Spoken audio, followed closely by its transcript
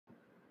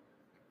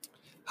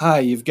Hi,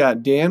 you've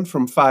got Dan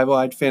from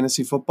 5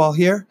 Fantasy Football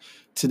here.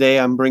 Today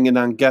I'm bringing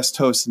on guest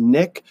host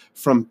Nick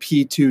from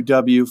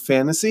P2W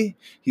Fantasy.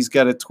 He's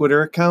got a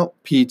Twitter account,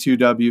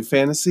 P2W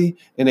Fantasy,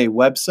 and a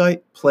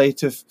website,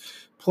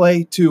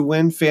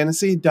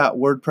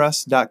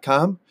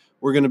 play2winfantasy.wordpress.com.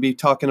 We're going to be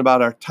talking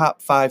about our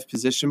top 5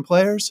 position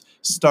players,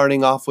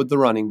 starting off with the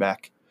running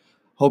back.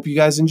 Hope you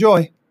guys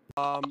enjoy.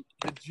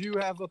 Did you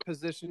have a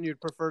position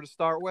you'd prefer to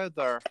start with,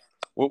 or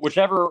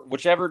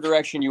Whichever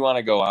direction you want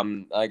to go.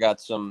 I got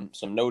some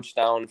notes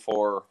down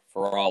for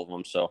all of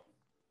them. So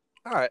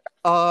all right?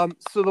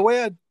 So the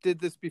way I did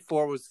this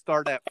before was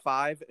start at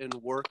 5 and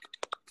work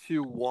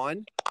to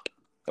 1.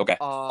 okay,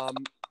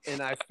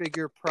 And I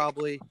figure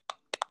probably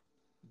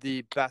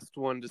the best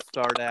one to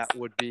start at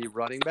would be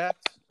running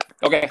backs.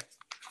 okay,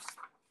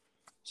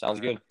 sounds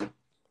good.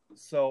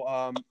 So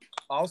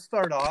I'll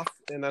start off,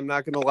 and I'm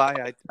not gonna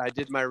lie, I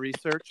did my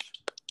research,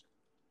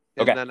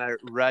 and Okay. then I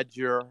read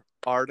your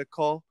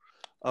article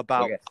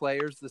about Okay.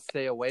 players to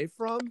stay away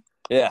from.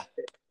 Yeah,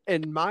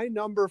 And my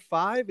number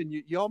 5, and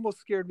you almost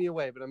scared me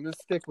away, but I'm going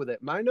to stick with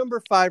it. My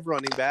number 5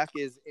 running back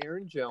is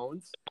Aaron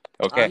Jones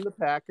okay, on the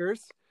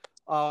Packers.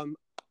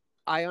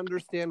 I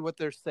understand what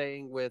they're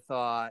saying with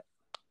the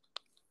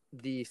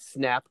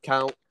snap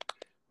count,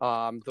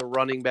 the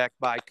running back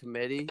by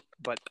committee,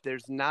 but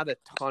there's not a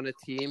ton of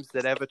teams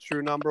that have a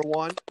true number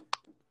 1.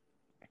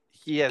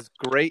 He has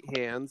great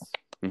hands,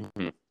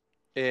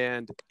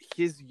 and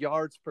his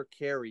yards per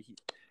carry,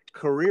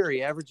 career,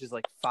 he averages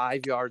like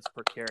 5 yards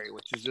per carry,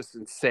 which is just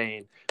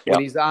insane. Yep.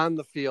 When he's on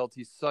the field,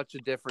 he's such a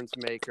difference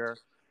maker,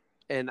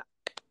 and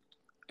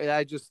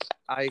I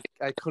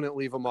couldn't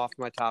leave him off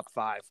my top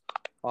 5.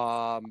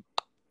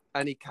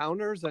 Any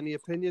counters? Any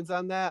opinions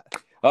on that?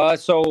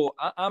 So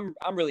I'm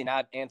really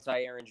not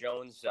anti Aaron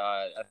Jones.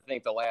 I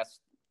think the last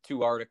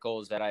 2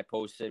 articles that I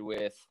posted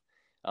with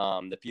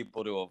the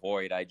people to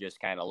avoid, I just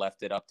kind of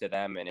left it up to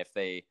them, and if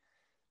they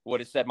would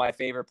have said my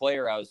favorite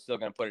player, I was still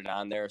going to put it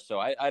on there.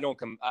 So I don't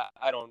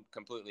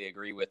completely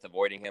agree with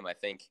avoiding him. I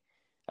think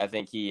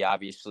he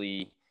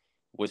obviously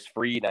was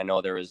freed. I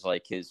know there was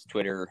like his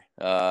Twitter,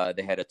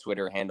 they had a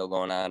Twitter handle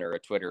going on, or a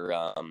Twitter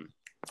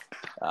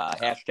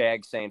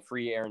hashtag saying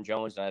free Aaron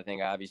Jones. And I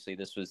think obviously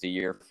this was the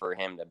year for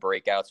him to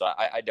break out. So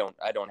I don't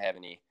have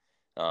any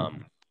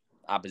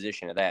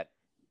opposition to that.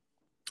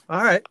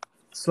 All right.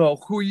 So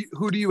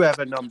who do you have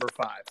at number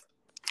 5?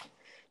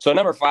 So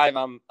number 5,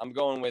 I'm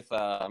going with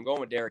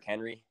Derrick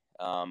Henry.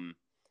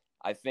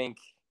 I think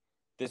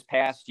this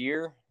past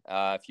year,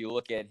 if you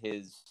look at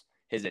his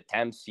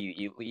attempts,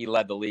 he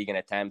led the league in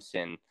attempts,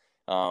 and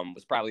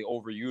was probably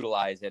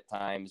overutilized at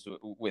times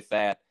with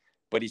that.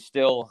 But he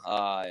still,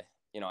 had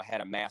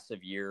a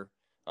massive year.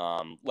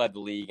 Led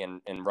the league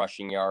in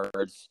rushing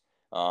yards,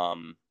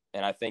 and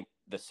I think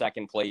the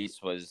second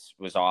place was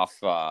off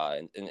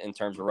in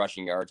terms of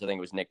rushing yards. I think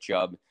it was Nick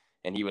Chubb,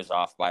 and he was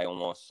off by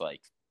almost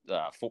like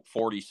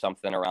 40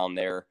 something around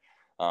there.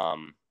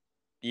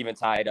 Even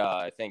tied,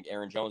 I think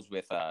Aaron Jones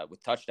with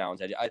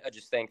touchdowns. I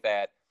just think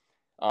that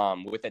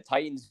with the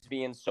Titans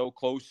being so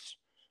close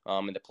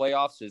in the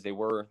playoffs as they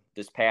were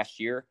this past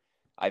year,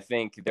 I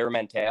think their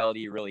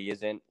mentality really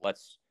isn't,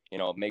 let's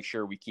make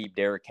sure we keep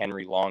Derrick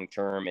Henry long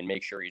term and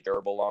make sure he's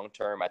durable long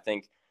term. I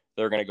think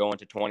they're going to go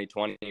into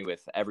 2020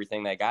 with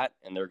everything they got,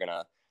 and they're going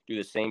to do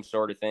the same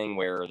sort of thing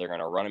where they're going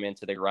to run him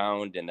into the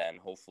ground and then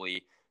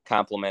hopefully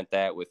complement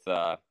that with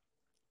the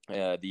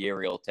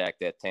aerial attack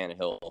that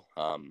Tannehill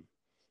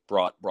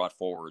brought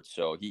forward.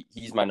 So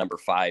he's my number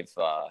 5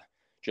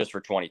 just for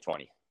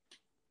 2020.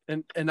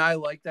 And I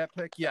like that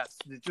pick. Yes,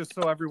 just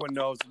so everyone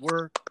knows,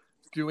 we're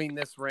doing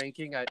this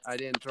ranking. I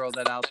didn't throw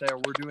that out there.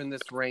 We're doing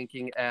this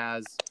ranking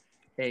as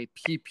a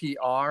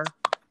PPR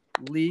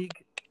league,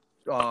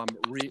 a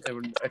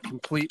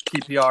complete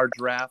PPR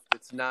draft.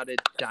 It's not a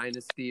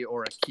dynasty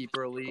or a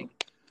keeper league.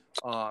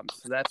 So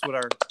that's what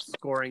our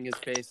scoring is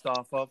based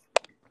off of.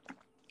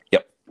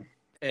 Yep.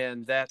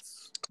 And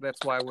that's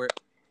why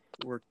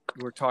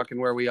we're talking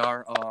where we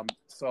are.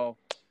 So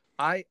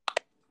I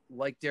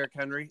like Derrick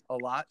Henry a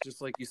lot,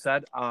 just like you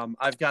said.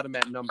 I've got him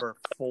at number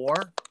 4.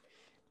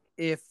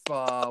 If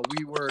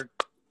we were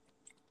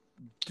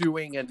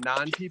doing a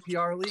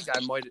non-PPR league, I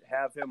might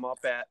have him up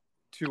at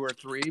 2 or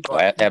 3,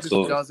 but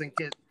absolutely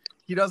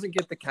he doesn't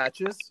get the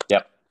catches.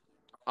 Yep.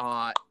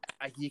 I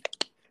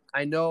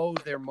know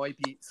there might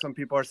be, some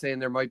people are saying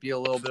there might be a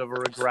little bit of a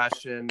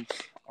regression.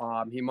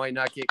 He might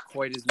not get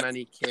quite as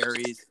many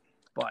carries,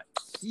 but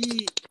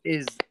he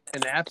is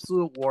an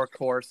absolute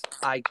workhorse.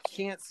 I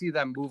can't see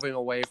them moving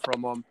away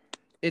from him.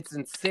 It's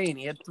insane.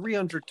 He had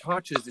 300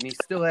 touches, and he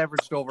still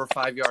averaged over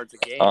 5 yards a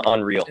game.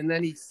 Unreal. And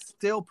then he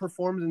still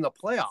performed in the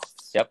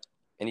playoffs. Yep.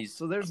 And he's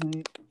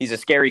a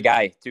scary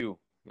guy, too,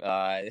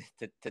 to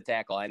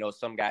tackle. I know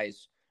some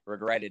guys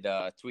regretted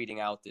tweeting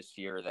out this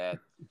year that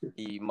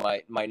he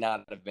might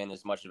not have been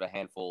as much of a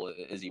handful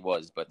as he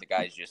was, but the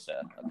guy's just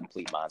a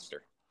complete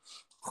monster.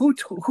 Who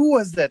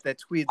was that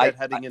tweeted that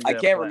heading into? I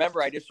can't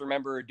remember. I just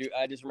remember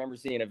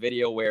seeing a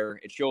video where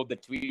it showed the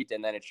tweet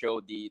and then it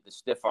showed the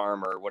stiff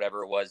arm or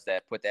whatever it was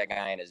that put that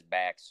guy on his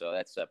back. So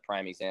that's a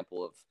prime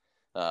example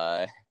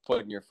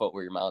putting your foot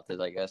where your mouth is,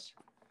 I guess.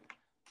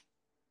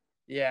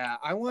 Yeah,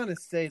 I want to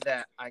say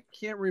that I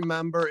can't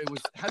remember. It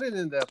was headed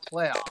into the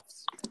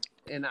playoffs,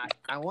 and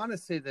I want to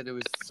say that it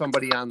was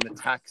somebody on the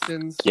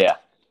Texans. Yeah.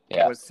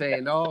 Was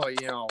saying, oh,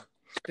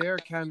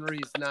 Derrick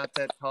Henry's not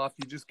that tough.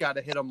 You just got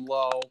to hit him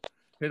low,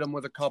 hit him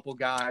with a couple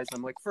guys.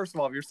 I'm like, first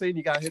of all, if you're saying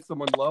you got to hit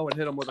someone low and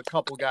hit him with a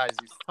couple guys,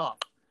 he's tough.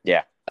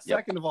 Yeah.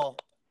 Second of all,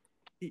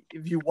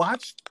 if you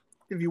watched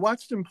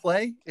him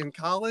play in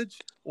college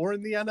or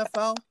in the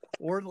NFL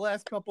or the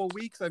last couple of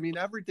weeks, I mean,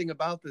 everything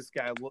about this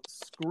guy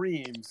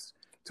screams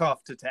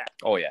tough to tackle.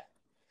 Oh yeah,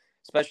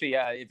 especially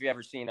if you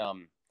ever seen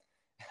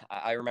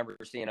I remember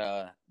seeing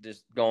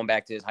just going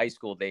back to his high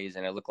school days,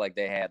 and it looked like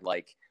they had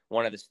like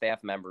one of the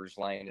staff members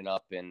lining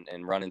up and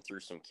running through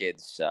some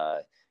kids.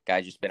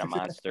 Guy's just been a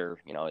monster,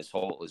 his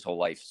whole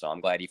life. So I'm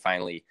glad he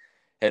finally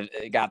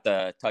got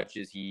the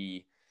touches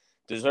he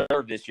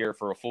deserved this year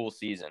for a full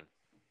season.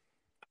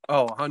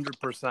 Oh,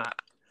 100%.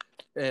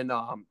 And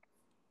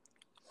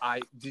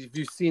have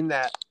you seen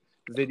that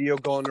video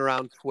going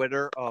around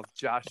Twitter of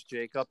Josh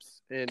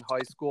Jacobs in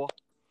high school?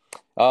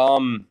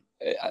 Was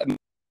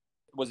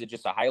it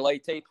just a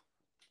highlight tape?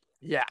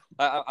 Yeah,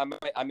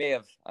 I may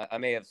have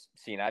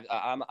seen it.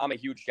 I'm a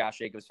huge Josh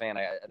Jacobs fan.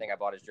 I think I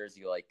bought his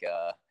jersey like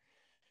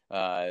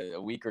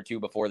a week or two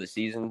before the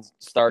season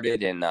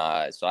started, and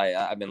so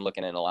I've been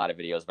looking at a lot of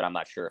videos, but I'm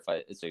not sure if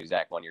it's the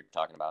exact one you're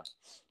talking about.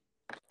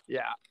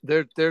 Yeah,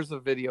 there's a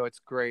video. It's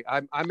great.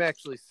 I'm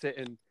actually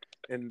sitting,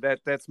 and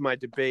that's my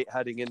debate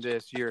heading into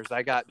this year's.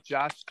 I got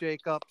Josh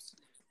Jacobs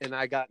and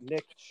I got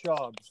Nick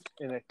Chubbs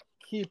in a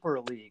keeper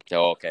league.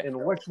 Oh, okay.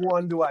 And which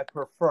one do I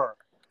prefer?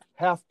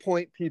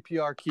 Half-point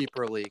PPR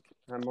keeper league.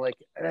 I'm like,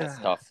 It's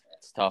tough.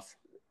 It's tough.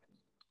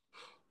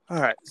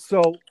 All right.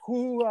 So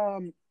who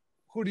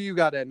do you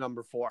got at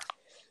number 4?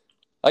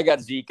 I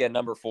got Zeke at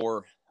number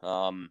 4.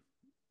 I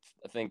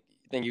think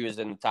he was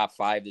in the top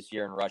 5 this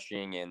year in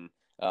rushing, and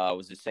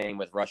was the same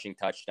with rushing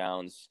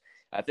touchdowns.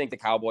 I think the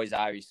Cowboys,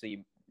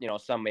 obviously,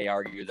 some may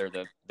argue they're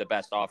the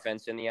best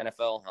offense in the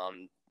NFL.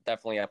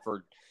 Definitely up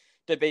for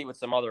debate with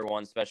some other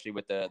ones, especially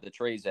with the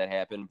trades that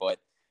happened. But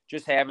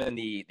just having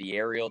the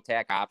aerial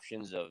attack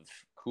options of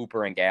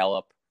Cooper and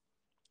Gallup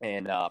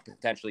and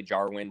potentially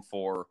Jarwin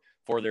for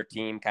their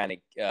team kind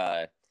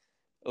of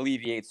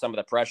alleviates some of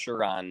the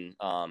pressure on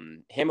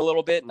him a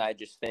little bit. And I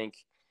just think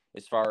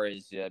as far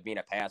as being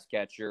a pass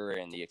catcher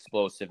and the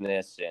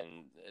explosiveness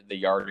and the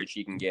yardage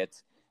he can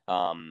get,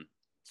 some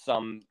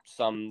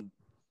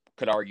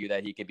could argue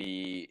that he could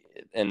be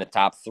in the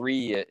top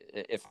 3,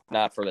 if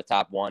not for the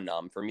top 1.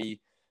 For me,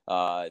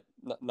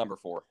 number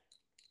 4.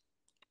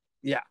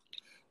 Yeah.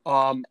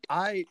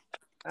 I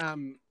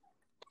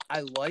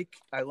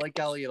like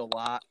Elliott a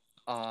lot.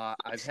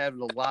 I've had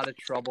a lot of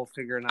trouble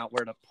figuring out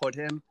where to put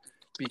him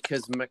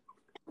because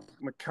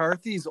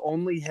McCarthy's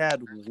only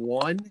had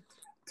one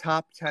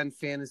top 10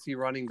 fantasy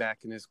running back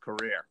in his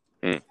career.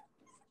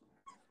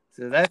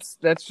 So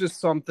that's just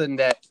something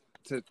that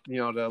to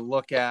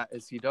look at,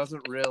 is he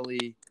doesn't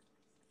really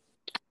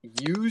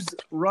use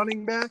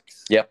running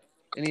backs. Yep.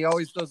 And he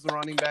always does the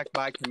running back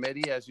by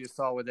committee, as you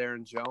saw with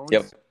Aaron Jones.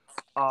 Yep.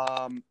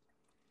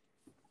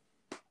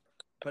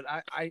 But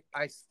I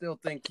still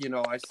think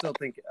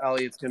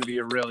Elliott's going to be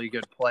a really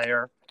good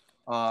player.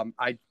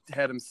 I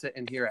had him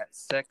sitting here at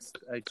 6th.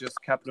 I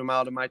just kept him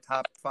out of my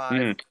top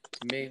 5,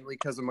 mainly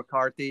because of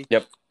McCarthy.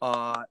 Yep.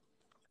 I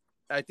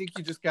think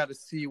you just got to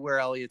see where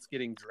Elliott's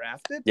getting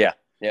drafted. Yeah.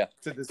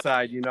 To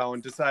decide,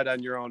 and decide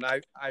on your own.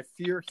 I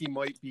fear he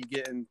might be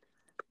getting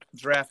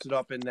drafted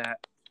up in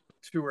that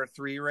 2 or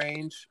 3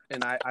 range,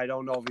 and I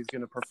don't know if he's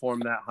going to perform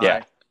that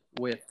high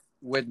with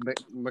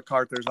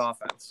MacArthur's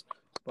offense.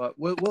 But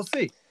we'll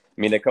see.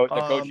 I mean, the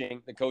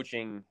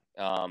coaching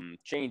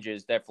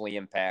changes definitely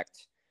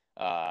impact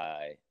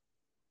the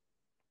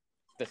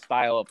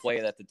style of play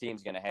that the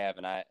team's going to have,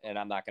 and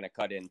I'm not going to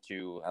cut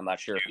into. I'm not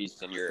sure if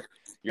he's in your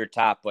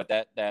top, but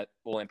that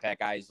will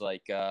impact guys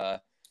like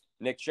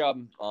Nick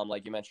Chubb,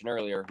 like you mentioned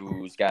earlier,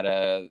 who's got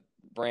a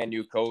brand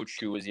new coach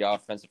who was the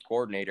offensive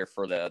coordinator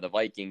for the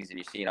Vikings, and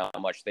you've seen how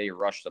much they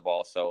rush the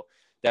ball. So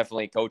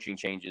definitely coaching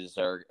changes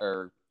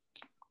are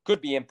could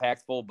be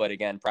impactful, but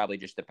again, probably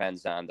just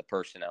depends on the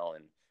personnel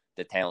and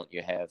the talent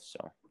you have.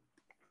 So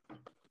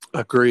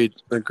agreed.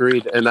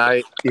 And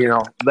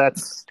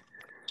that's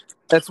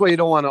why you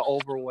don't want to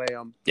overweigh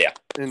them. Yeah.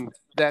 And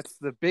that's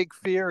the big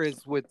fear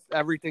is with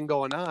everything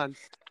going on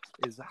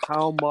is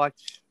how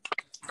much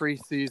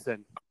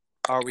preseason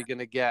are we going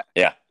to get?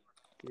 Yeah.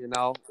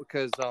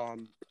 Because I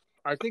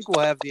think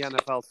we'll have the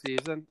NFL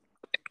season.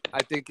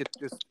 I think it's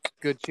just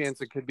good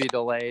chance it could be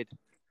delayed.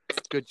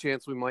 Good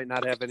chance we might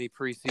not have any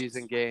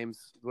preseason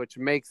games, which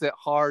makes it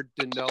hard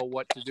to know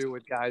what to do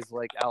with guys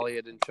like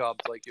Elliott and Chubb,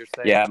 like you're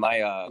saying. Yeah, my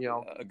a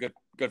good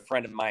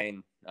friend of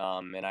mine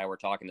and I were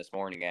talking this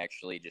morning,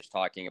 actually, just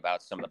talking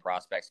about some of the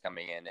prospects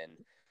coming in and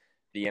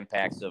the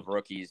impacts of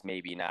rookies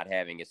maybe not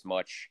having as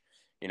much,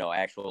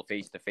 actual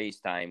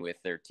face-to-face time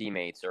with their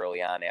teammates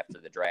early on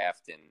after the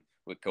draft and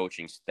with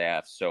coaching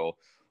staff. So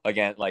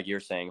again, like you're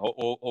saying,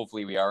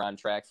 hopefully we are on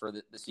track for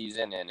the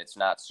season and it's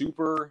not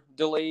super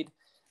delayed.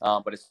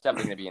 But it's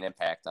definitely going to be an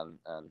impact on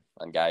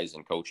guys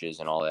and coaches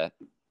and all that.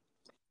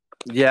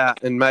 Yeah,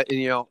 and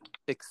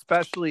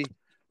especially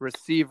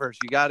receivers,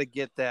 you got to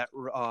get that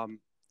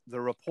the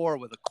rapport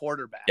with a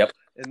quarterback. Yep.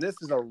 And this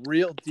is a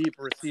real deep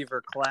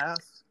receiver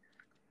class.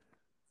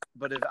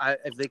 But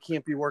if they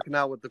can't be working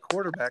out with the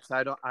quarterbacks,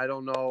 I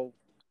don't know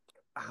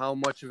how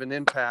much of an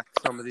impact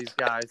some of these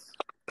guys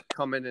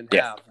come in and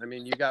have. I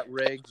mean, you got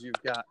Riggs, you've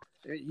got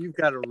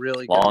a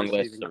really long good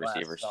list of class,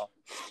 receivers. So.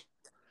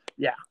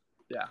 Yeah.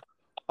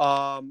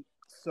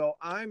 So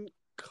I'm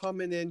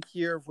coming in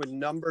here with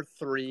number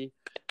 3,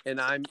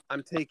 and I'm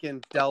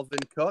taking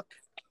Dalvin Cook.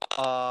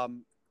 I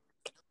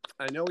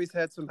know he's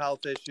had some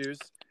health issues.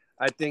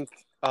 I think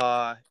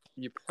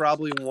you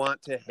probably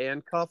want to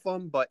handcuff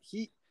him, but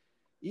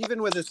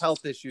even with his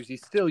health issues, he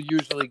still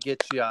usually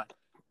gets you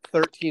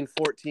 13,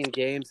 14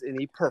 games, and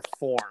he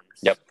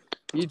performs. Yep.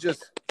 He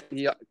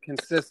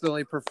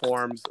consistently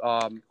performs.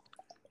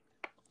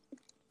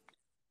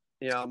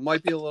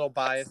 Might be a little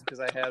biased because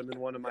I had him in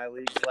one of my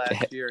leagues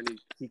last year, and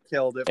he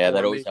killed it. Yeah, for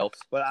that me. always helps.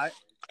 But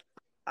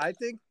I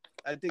think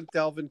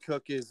Dalvin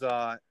Cook is,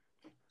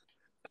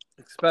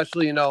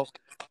 especially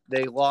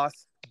they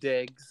lost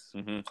Diggs.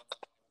 Mm-hmm.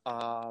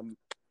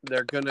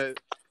 They're gonna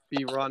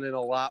be running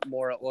a lot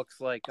more. It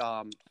looks like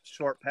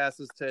short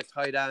passes to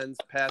tight ends,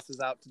 passes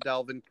out to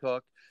Dalvin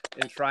Cook,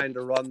 and trying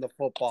to run the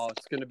football.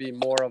 It's going to be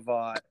more of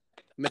a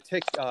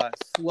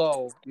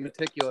slow,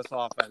 meticulous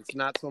offense.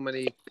 Not so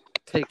many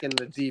taking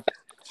the deep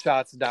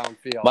shots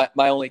downfield.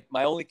 My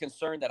only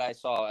concern that I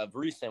saw of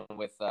recent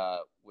with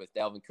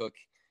Dalvin Cook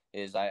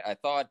is I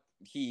thought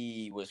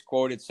he was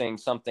quoted saying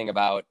something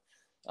about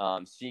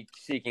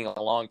seeking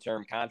a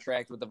long-term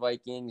contract with the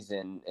Vikings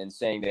and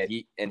saying that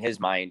he, in his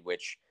mind,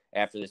 which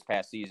after this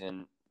past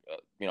season,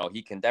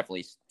 he can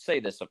definitely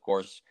say this, of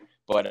course,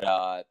 but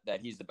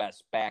that he's the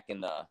best back in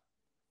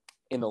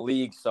the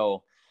league.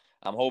 So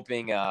I'm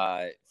hoping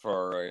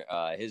for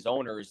his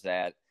owners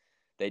that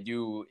they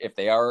do, if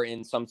they are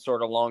in some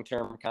sort of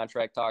long-term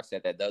contract talks,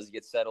 that does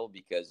get settled,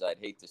 because I'd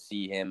hate to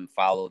see him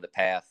follow the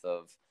path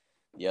of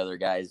the other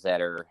guys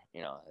that are,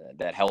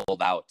 that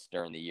held out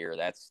during the year.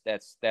 That's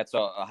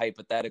a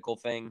hypothetical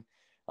thing,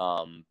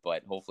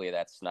 but hopefully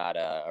that's not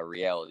a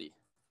reality.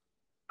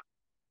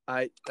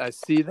 I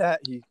see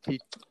that he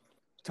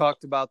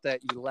talked about that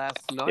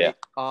last night.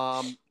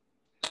 Yeah.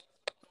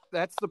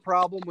 That's the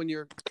problem when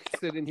you're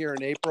sitting here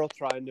in April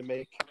trying to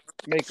make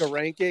a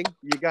ranking.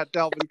 You got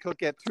Dalvin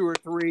Cook at 2 or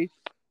 3,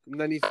 and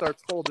then he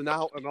starts holding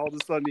out, and all of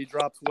a sudden he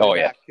drops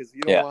way back because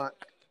you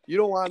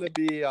don't want to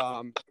be.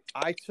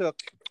 I took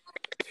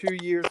 2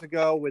 years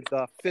ago with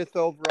the 5th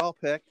overall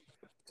pick.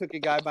 Took a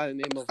guy by the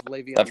name of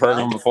Le'Veon. I've heard of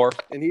him before,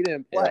 and he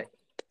didn't play.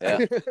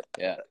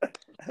 Yeah.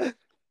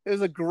 It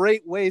was a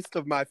great waste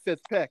of my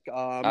 5th pick.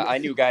 I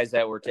knew guys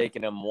that were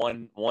taking him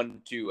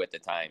 1, 2 at the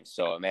time.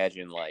 So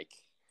imagine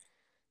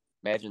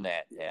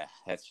that. Yeah,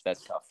 that's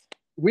tough.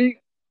 We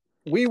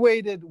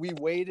waited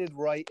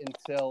right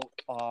until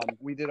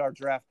we did our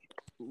draft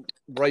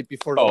right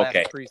before the last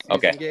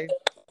preseason game.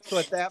 So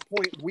at that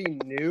point, we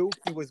knew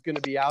he was going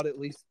to be out at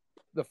least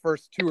the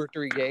first 2 or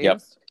 3 games.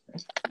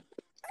 Yep.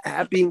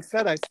 That being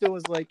said, I still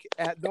was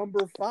at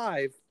number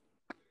 5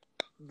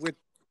 with,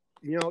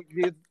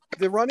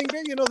 the running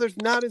back. There's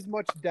not as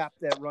much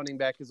depth at running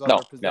back as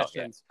other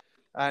positions.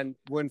 And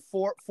when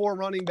four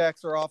running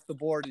backs are off the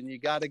board and you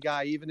got a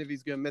guy, even if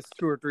he's going to miss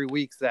 2 or 3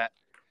 weeks, that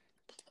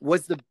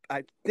was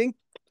I think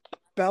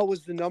Bell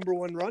was the number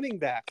 1 running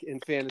back in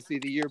fantasy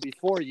the year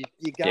before. You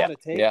got to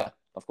take him.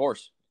 Of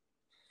course.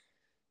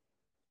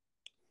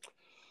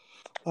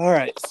 All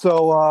right.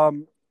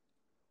 So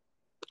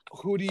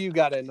who do you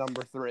got at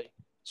number 3?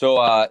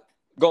 So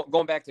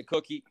going back to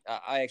Cookie,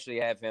 I actually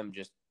have him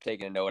just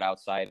taking a note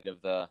outside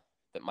of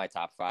my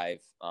top 5.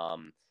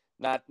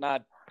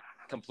 Not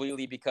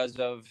completely because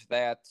of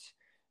that,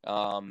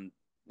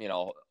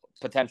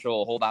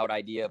 potential holdout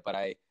idea, but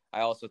I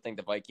also think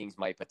the Vikings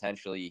might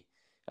potentially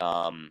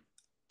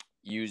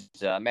use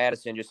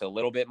Madison just a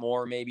little bit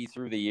more maybe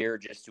through the year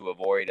just to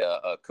avoid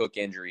a Cook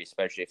injury,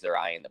 especially if they're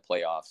eyeing the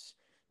playoffs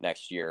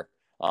next year.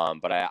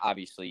 But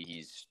obviously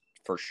he's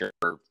for sure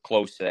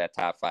close to that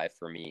top 5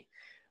 for me.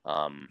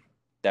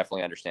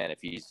 Definitely understand if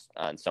he's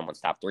on someone's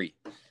top 3.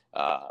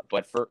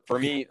 But for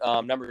me,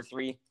 number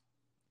 3,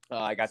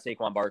 I got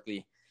Saquon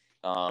Barkley.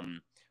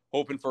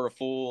 Hoping for a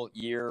full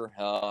year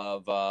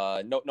of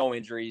no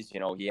injuries.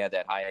 He had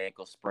that high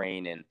ankle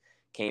sprain and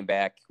came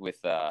back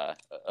with a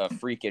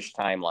freakish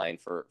timeline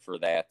for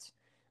that.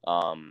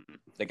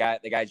 The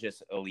guy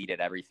just elite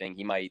at everything.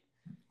 He might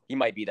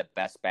be the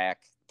best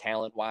back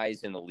talent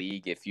wise in the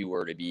league if you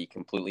were to be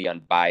completely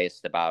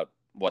unbiased about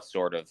what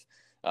sort of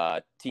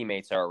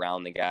teammates are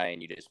around the guy,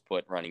 and you just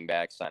put running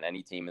backs on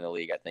any team in the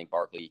league. I think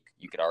Barkley,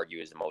 you could argue,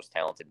 is the most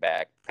talented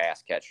back,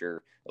 pass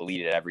catcher,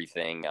 elite at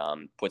everything,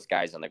 puts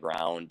guys on the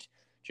ground,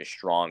 just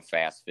strong,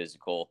 fast,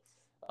 physical.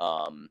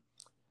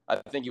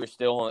 I think he was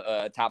still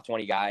a top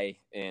 20 guy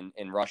in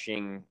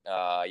rushing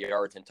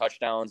yards and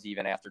touchdowns,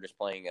 even after just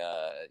playing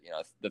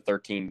the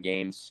 13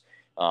 games.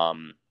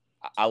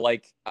 I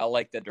like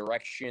the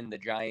direction the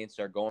Giants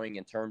are going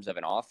in terms of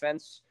an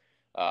offense.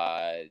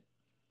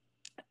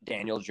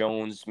 Daniel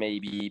Jones may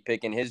be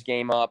picking his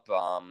game up.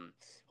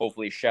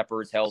 Hopefully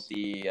Shepard's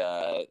healthy.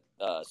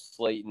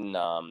 Slayton,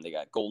 they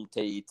got Golden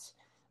Tate.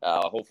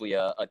 Hopefully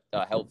a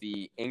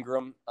healthy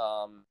Ingram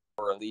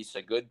for at least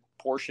a good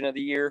portion of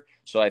the year.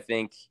 So I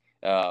think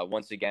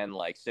once again,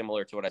 like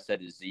similar to what I said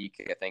to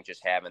Zeke, I think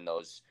just having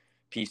those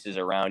pieces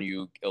around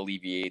you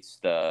alleviates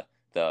the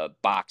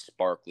box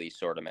Barkley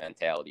sort of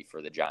mentality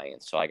for the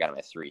Giants. So I got him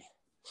at 3.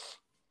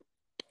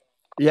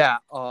 Yeah,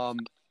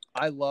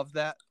 I love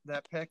that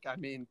pick. I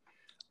mean,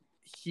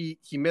 he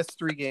missed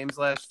 3 games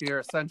last year,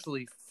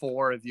 essentially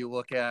 4 if you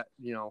look at,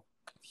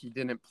 he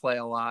didn't play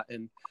a lot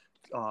in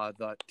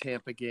the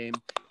Tampa game.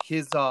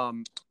 His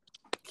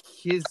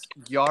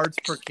yards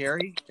per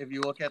carry, if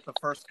you look at the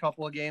first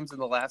couple of games and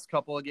the last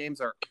couple of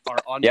games, are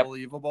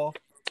unbelievable.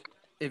 Yep.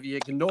 If you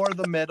ignore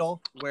the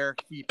middle where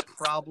he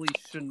probably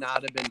should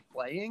not have been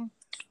playing,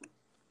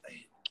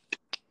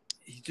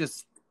 he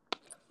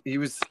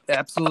was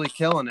absolutely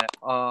killing it.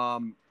 I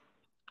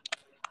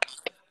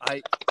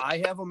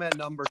have him at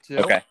number 2.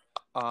 Okay.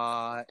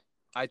 I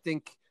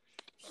think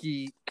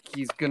he's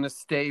going to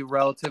stay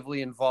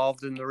relatively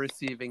involved in the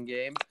receiving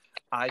game.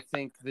 I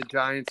think the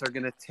Giants are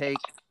going to take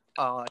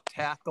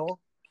tackle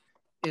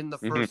in the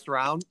first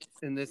round,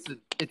 and it's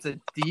a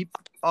deep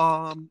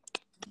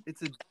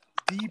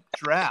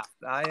draft.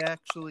 I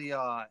actually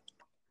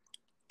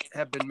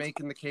have been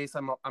making the case.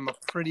 I'm a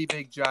pretty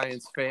big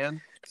Giants fan,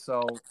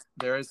 so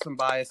there is some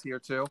bias here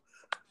too.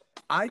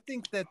 I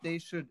think that they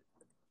should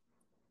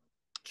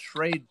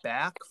trade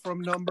back from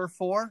number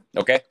 4.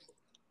 Okay.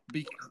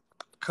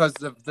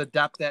 Because of the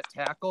depth at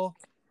tackle,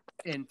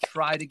 and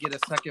try to get a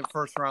second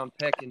first-round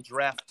pick and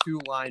draft 2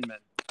 linemen.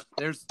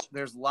 There's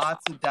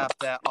lots of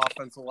depth at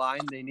offensive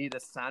line. They need a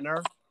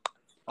center.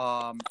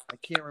 I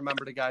can't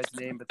remember the guy's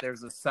name, but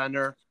there's a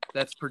center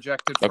that's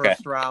projected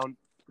first round.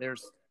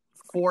 There's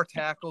 4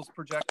 tackles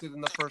projected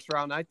in the first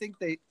round. I think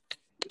the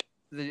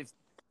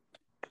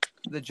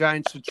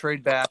Giants should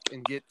trade back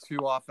and get 2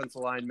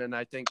 offensive linemen.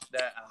 I think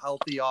that a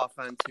healthy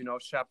offense,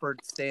 Shepard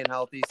staying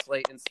healthy,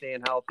 Slayton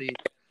staying healthy,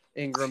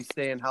 Ingram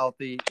staying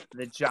healthy,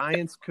 the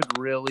Giants could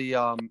really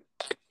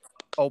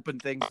open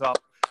things up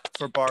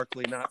for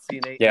Barkley, not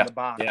seeing 8 in the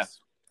box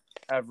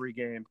every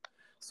game.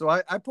 So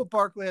I put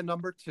Barkley at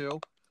number 2.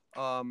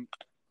 I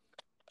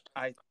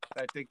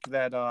think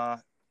that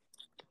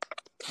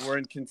we're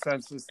in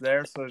consensus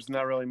there, so there's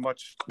not really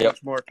much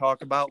more to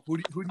talk about. Who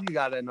do you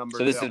got at number 2?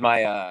 So this is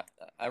my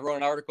I wrote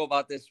an article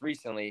about this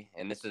recently,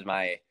 and this is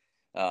my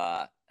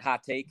hot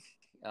take.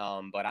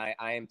 But I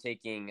am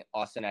taking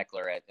Austin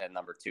Eckler at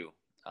number 2,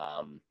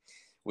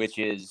 which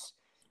is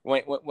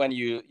when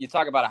you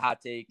talk about a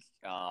hot take,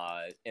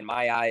 in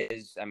my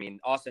eyes, I mean,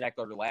 Austin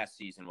Eckler last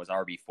season was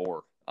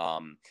RB4.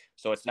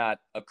 So it's not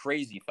a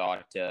crazy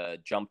thought to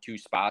jump 2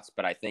 spots,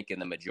 but I think in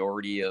the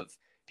majority of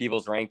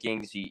people's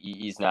rankings,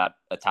 he's not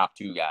a top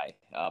 2 guy.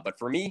 But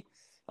for me,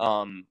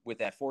 with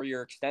that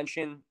 4-year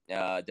extension,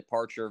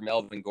 departure of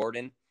Melvin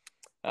Gordon,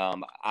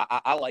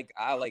 I like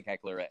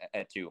Eckler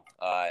at 2.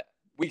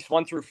 Weeks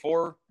 1 through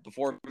 4,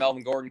 before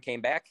Melvin Gordon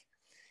came back,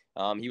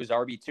 he was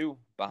RB2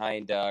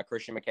 behind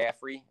Christian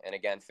McCaffrey, and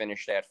again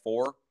finished at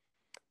 4.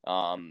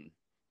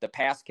 The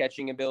pass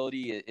catching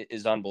ability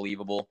is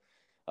unbelievable.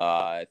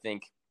 I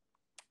think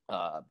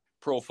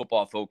Pro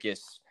Football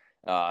Focus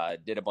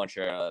did a bunch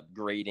of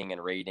grading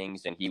and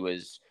ratings, and he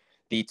was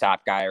the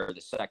top guy or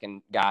the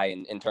second guy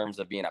in terms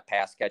of being a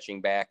pass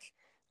catching back.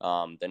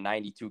 The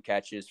 92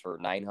 catches for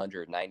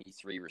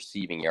 993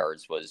 receiving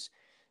yards was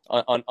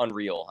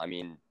unreal. I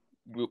mean,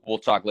 we'll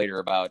talk later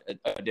about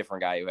a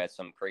different guy who had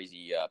some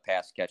crazy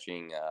pass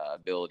catching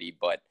ability.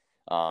 But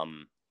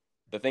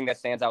the thing that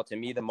stands out to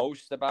me the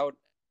most about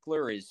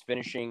Eckler is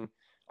finishing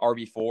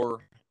RB4.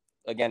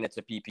 Again, it's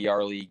a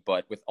PPR league,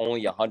 but with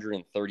only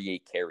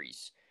 138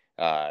 carries.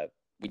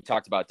 We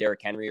talked about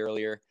Derrick Henry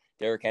earlier.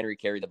 Derrick Henry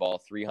carried the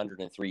ball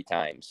 303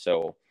 times.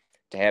 So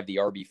to have the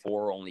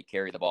RB4 only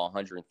carry the ball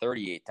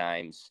 138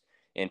 times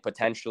and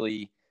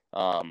potentially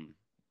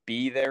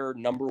be their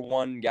number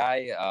 1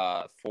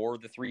 guy for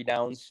the 3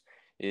 downs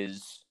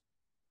is,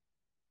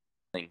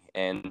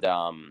 and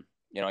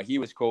he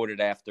was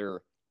quoted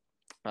after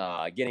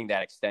getting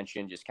that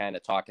extension, just kind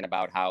of talking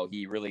about how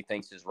he really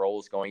thinks his role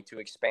is going to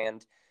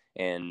expand.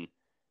 And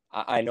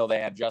I know they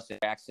have Justin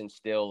Jackson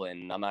still,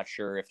 and I'm not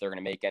sure if they're going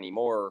to make any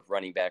more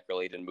running back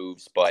related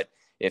moves, but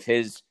if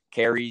his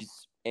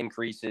carries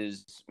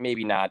increases,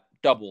 maybe not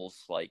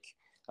doubles like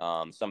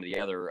some of the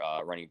other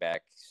running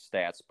back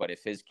stats, but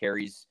if his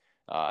carries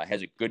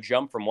has a good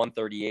jump from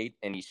 138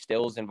 and he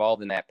still is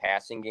involved in that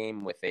passing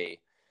game with a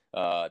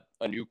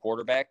new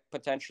quarterback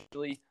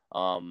potentially,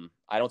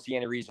 I don't see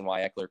any reason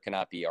why Eckler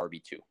cannot be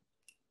RB2.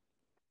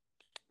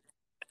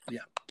 Yeah.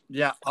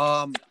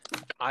 I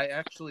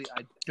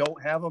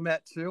don't have him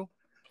at 2,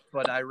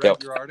 but I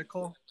read your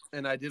article.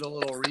 and I did a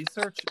little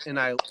research, and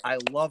I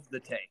love the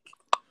take.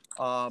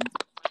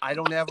 I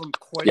don't have him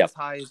quite as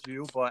high as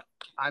you, but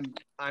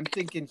I'm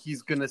thinking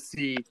he's going to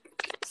see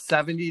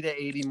 70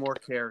 to 80 more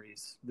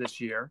carries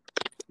this year.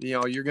 You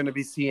know, you're going to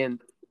be seeing,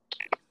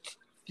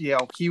 you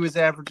know, he was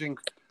averaging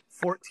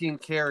 14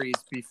 carries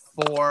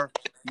before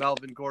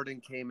Melvin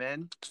Gordon came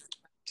in.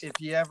 If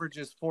he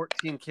averages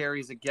 14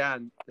 carries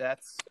again,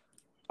 that's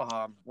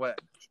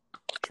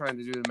trying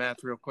to do the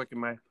math real quick in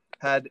my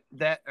head.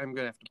 That I'm going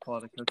to have to pull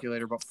out a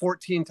calculator, but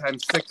 14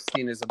 times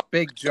 16 is a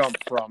big jump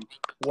from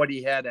what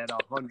he had at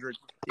 100.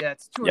 Yeah,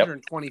 it's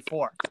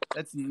 224.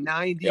 That's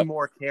 90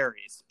 more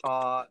carries.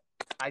 I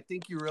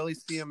think you really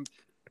see him.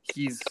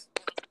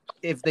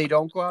 If they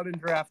don't go out and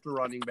draft a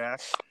running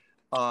back,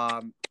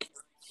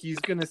 he's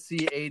going to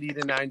see 80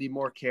 to 90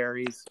 more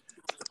carries.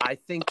 I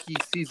think he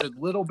sees a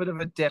little bit of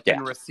a dip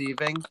in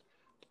receiving.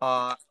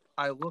 I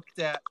looked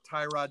at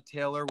Tyrod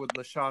Taylor with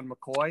LaShawn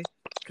McCoy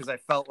because I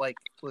felt like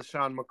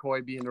LaShawn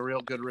McCoy being a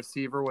real good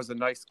receiver was a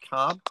nice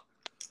comp.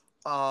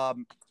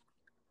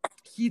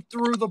 He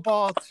threw the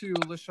ball to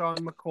LaShawn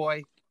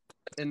McCoy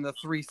in the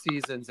 3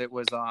 seasons. It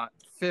was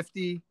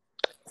 50,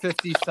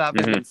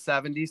 57, and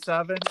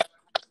 77.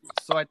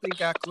 So I think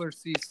Eckler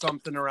sees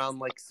something around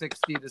like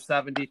 60 to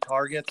 70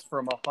 targets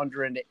from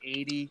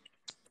 180.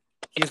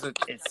 He has an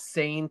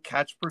insane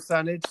catch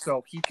percentage,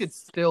 so he could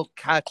still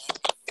catch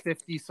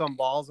 50-some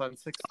balls on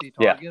 60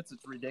 targets.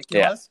 It's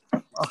ridiculous.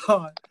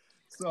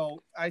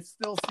 So I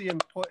still see him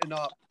putting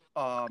up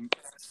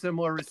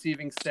similar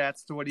receiving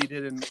stats to what he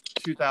did in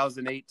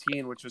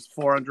 2018, which was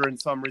 400 and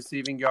some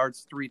receiving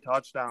yards, 3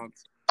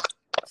 touchdowns.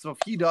 So if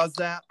he does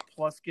that,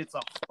 plus gets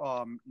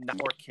more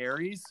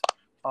carries,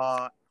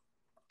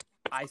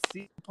 I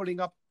see him putting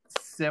up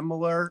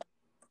similar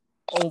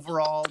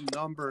overall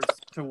numbers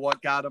to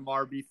what got him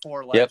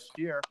RB4 last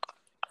year.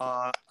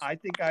 I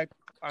think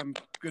I'm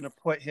going to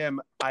put him.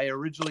 I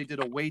originally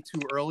did a way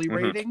too early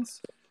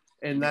ratings,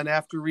 and then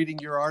after reading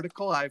your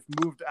article, I've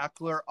moved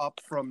Eckler up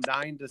from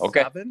 9 to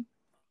 7.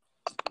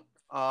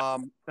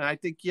 And I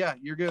think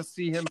you're going to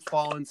see him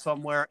falling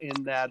somewhere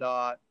in that.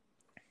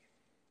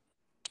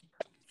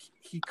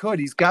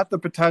 He's got the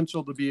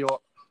potential to be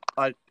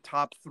a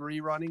top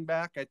 3 running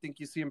back. I think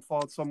you see him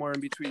fall somewhere in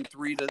between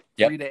 3 to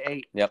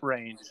 8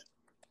 range.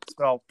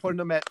 So putting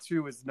him at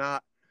 2 is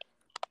not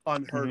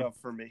unheard of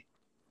for me.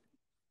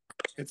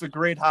 It's a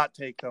great hot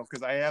take though,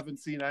 because I haven't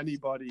seen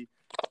anybody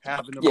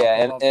having him.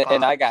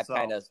 And I got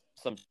kind of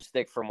some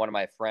stick from one of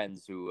my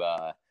friends who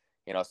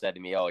said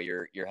to me, "Oh,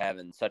 you're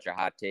having such a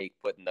hot take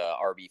putting the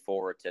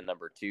RB4 to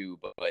number 2,"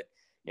 but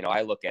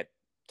I look at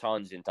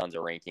tons and tons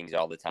of rankings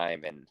all the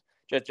time, and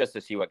just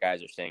to see what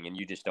guys are saying, and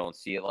you just don't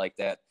see it like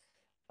that.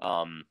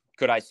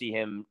 Could I see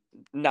him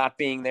not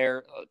being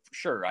there?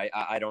 Sure.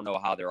 I don't know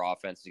how their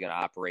offense is going to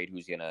operate,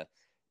 who's going to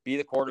be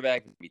the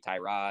quarterback, be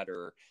Tyrod,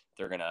 or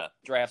they're going to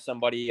draft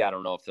somebody. I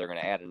don't know if they're going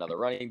to add another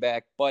running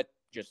back, but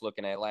just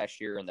looking at last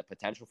year and the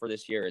potential for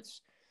this year,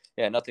 it's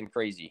nothing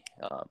crazy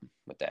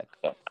with that.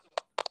 So.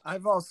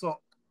 I've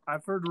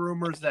heard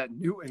rumors that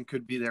Newton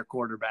could be their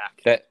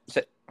quarterback. Can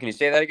you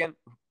say that again?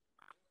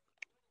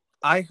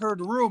 I heard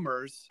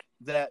rumors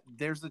that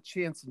there's a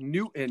chance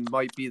Newton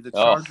might be the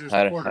Chargers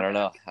quarterback. I don't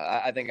know.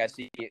 I think I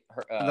see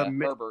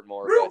Herbert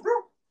more.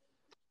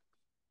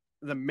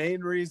 The main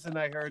reason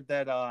I heard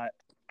that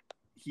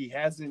he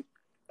hasn't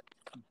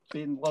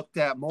been looked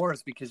at more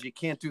is because you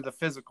can't do the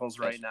physicals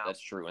right now.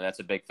 That's true, and that's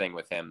a big thing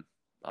with him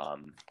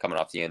coming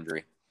off the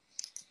injury.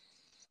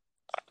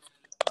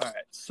 All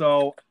right,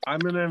 so I'm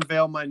going to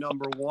unveil my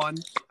number 1.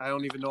 I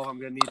don't even know if I'm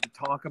going to need to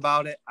talk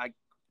about it. I'm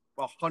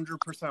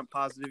 100%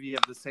 positive you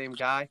have the same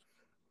guy.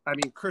 I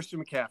mean,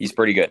 Christian McCaffrey. He's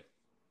pretty good.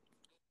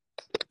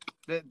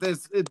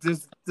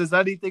 Does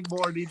anything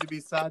more need to be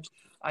said?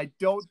 I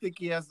don't think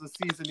he has the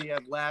season he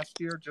had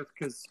last year, just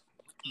because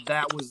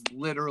that was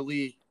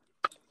literally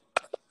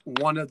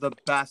one of the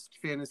best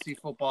fantasy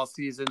football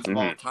seasons of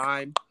all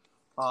time.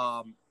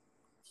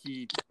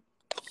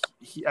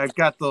 I've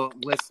got the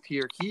list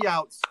here. He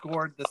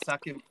outscored the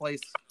second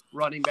place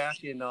running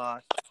back in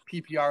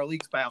PPR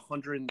leagues by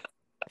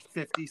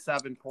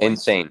 157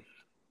 points.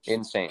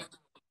 Insane.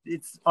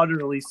 It's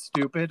utterly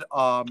stupid.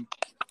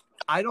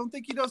 I don't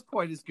think he does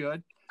quite as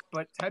good,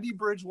 but Teddy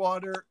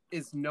Bridgewater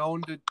is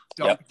known to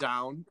dump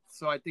down,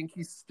 so I think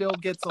he still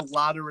gets a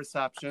lot of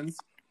receptions.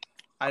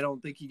 I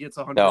don't think he gets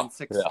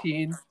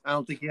 116. No. I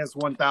don't think he has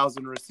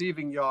 1,000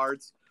 receiving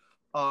yards.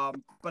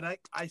 But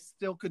I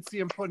still could see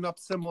him putting up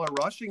similar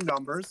rushing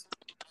numbers,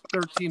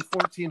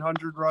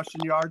 1,400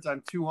 rushing yards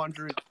on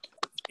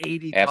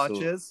 280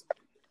 touches,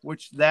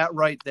 which that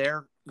right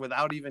there,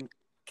 without even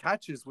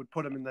catches, would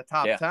put him in the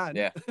top 10.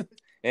 Yeah,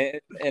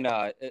 and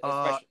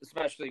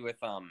especially with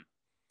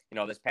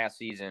this past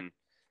season,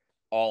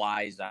 all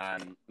eyes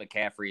on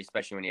McCaffrey,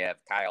 especially when you have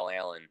Kyle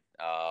Allen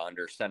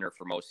under center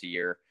for most of the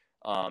year.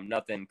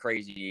 Nothing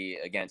crazy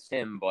against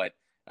him, but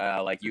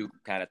like you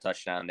kind of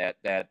touched on,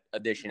 that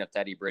addition of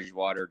Teddy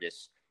Bridgewater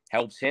just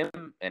helps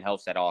him and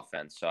helps that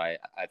offense. So I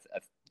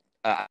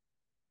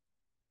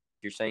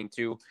you're saying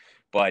too,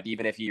 But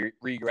even if he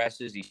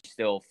regresses, he's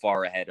still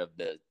far ahead of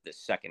the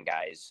second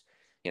guy's,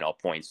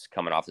 points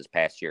coming off this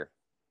past year.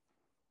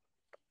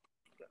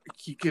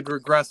 He could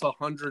regress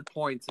 100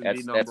 points and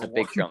be number That's a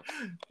big one jump.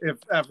 if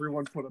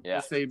everyone put up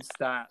the same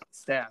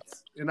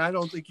stats. And I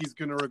don't think he's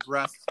going to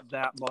regress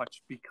that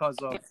much because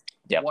of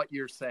what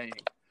you're saying.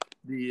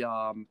 The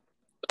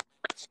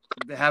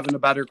having a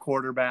better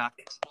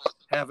quarterback,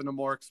 having a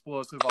more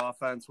explosive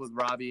offense with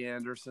Robbie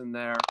Anderson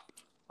there.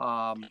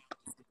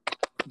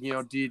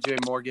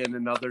 DJ Moore getting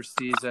another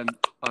season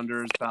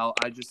under his belt.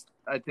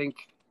 I think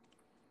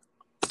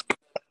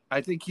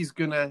he's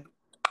gonna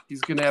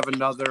have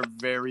another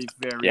very,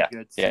 very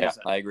good season. Yeah,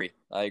 I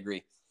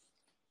agree.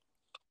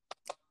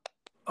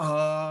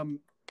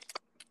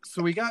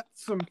 So we got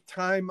some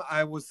time.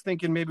 I was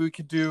thinking maybe we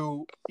could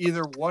do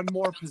either one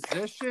more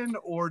position,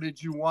 or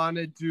did you want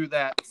to do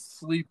that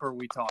sleeper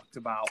we talked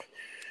about?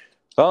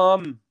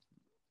 I'm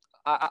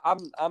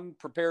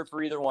prepared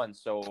for either one,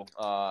 so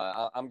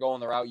I'm going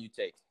the route you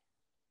take.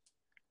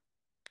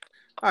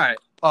 All right.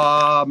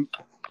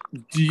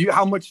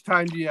 How much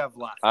time do you have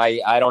left?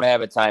 I don't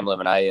have a time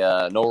limit.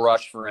 No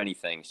rush for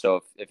anything.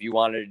 So if you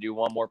wanted to do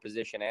one more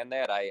position and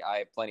that, I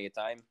have plenty of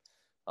time.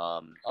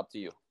 Up to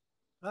you.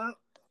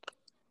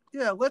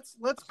 Yeah, let's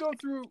go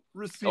through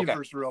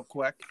receivers real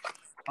quick.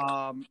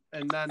 And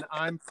then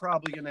I'm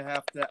probably going to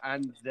have to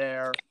end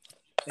there.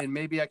 And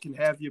maybe I can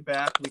have you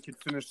back. We could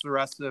finish the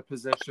rest of the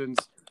positions.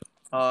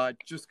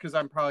 Just because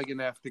I'm probably going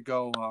to have to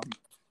go.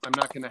 I'm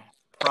not going to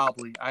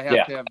I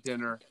have to have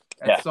dinner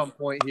at some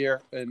point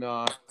here. And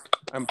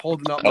I'm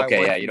holding up my wife.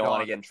 Okay, yeah, you don't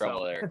want to get in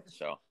trouble there.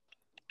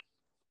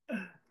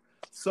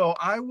 So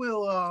I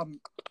will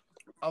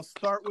I'll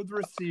start with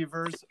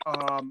receivers.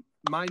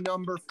 My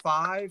number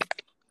 5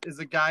 is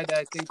a guy that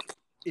I think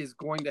is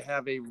going to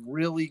have a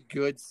really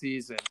good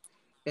season,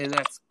 and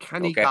that's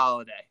Kenny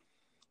Golladay.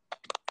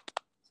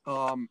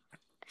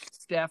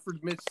 Stafford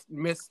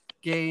missed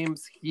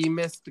games. He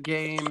missed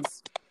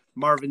games.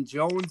 Marvin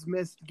Jones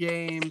missed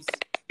games,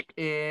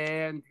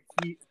 and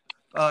he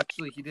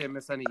didn't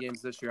miss any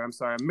games this year. I'm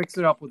sorry, I'm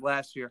mixing it up with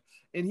last year,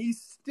 and he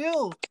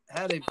still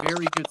had a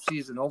very good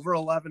season, over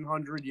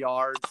 1,100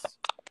 yards.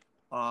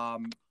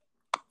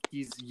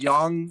 He's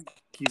young.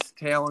 He's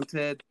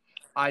talented.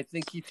 I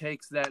think he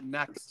takes that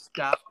next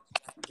step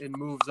and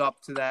moves up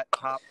to that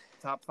top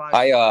 5.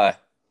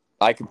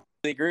 I completely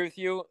agree with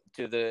you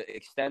to the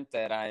extent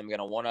that I'm going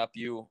to one-up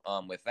you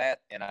with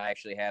that, and I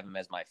actually have him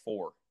as my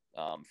 4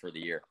 for the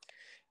year.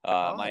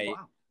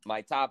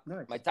 My top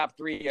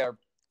 3 are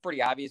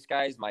pretty obvious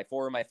guys. My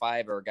 4 and my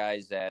 5 are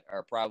guys that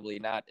are probably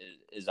not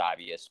as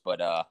obvious,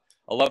 but I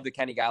love the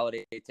Kenny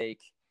Golladay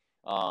take.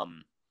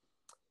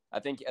 I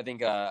think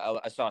I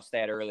saw a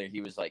stat earlier.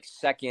 He was like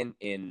second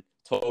in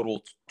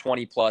total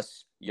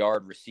 20-plus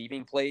yard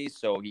receiving plays.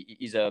 So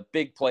he's a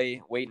big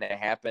play waiting to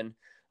happen,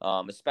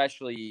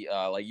 especially,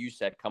 like you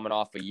said, coming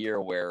off a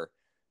year where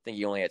I think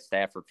he only had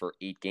Stafford for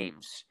 8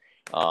 games.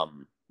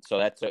 So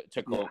that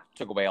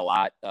took away a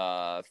lot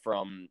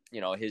from,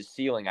 his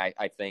ceiling,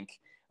 I think.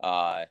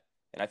 And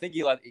I think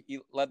he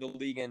led the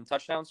league in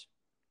touchdowns.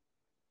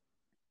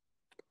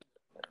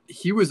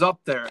 He was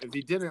up there. If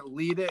he didn't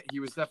lead it, he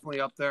was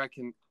definitely up there.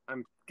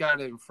 I'm got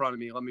it in front of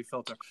me. Let me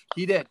filter.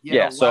 He did.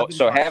 So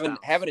having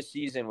a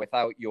season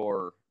without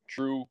your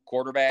true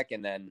quarterback,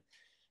 and then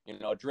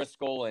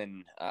Driscoll,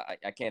 and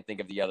I can't think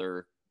of the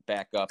other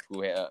backup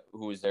who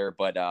was there,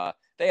 but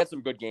they had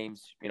some good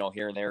games,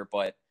 here and there.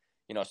 But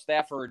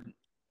Stafford,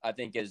 I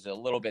think, is a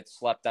little bit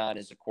slept on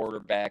as a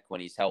quarterback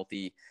when he's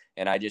healthy,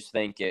 and I just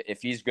think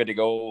if he's good to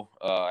go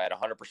at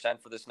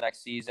 100% for this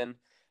next season,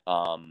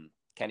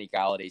 Kenny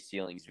Galladay's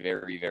ceiling is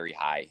very, very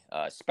high,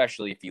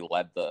 especially if he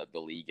led the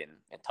league in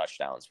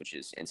touchdowns, which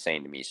is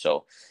insane to me.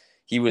 So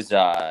he was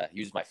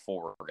my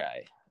 4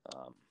 guy.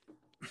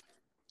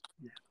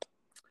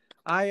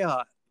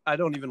 I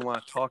don't even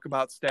want to talk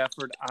about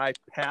Stafford. I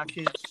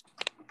packaged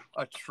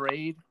a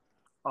trade.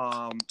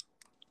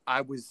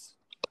 I was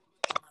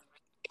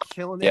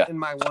killing it in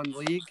my one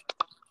league,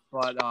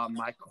 but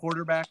my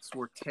quarterbacks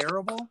were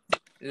terrible.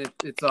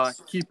 It's a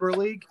keeper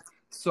league.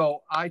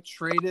 So I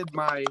traded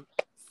my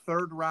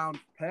 3rd round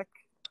pick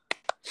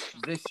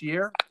this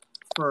year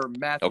for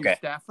Matthew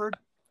Stafford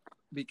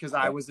because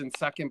I was in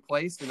 2nd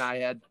place and I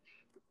had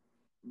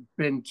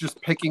been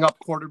just picking up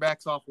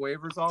quarterbacks off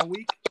waivers all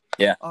week.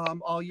 Yeah.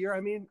 All year,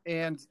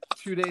 and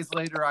 2 days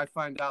later I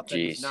find out that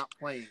he's not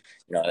playing.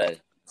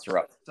 That's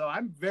rough. So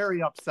I'm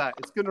very upset.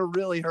 It's going to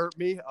really hurt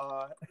me.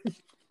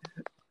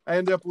 I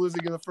ended up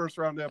losing in the 1st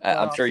round of playoffs.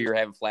 I'm sure you're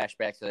having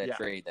flashbacks to that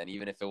trade then,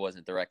 even if it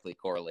wasn't directly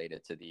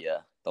correlated to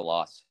the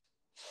loss.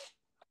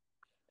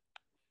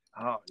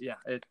 Oh yeah,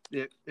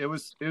 it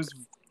was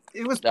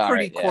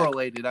pretty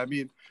correlated.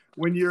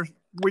 When you're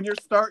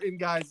starting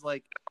guys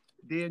like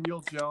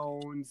Daniel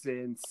Jones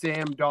and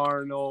Sam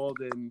Darnold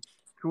and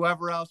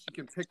whoever else you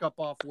can pick up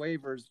off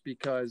waivers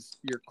because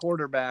your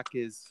quarterback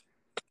is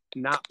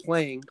not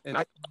playing, and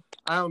I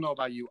don't know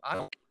about you, I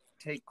don't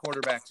take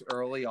quarterbacks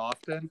early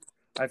often.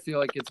 I feel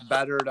like it's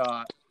better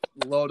to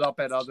load up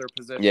at other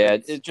positions. Yeah,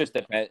 it just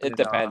depends. It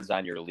depends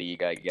on your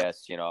league, I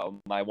guess.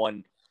 My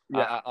one,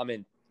 I'm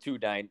in two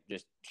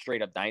just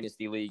straight up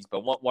dynasty leagues,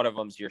 but one of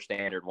them's your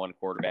standard one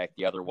quarterback.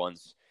 The other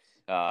one's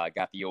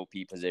got the OP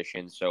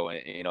position. So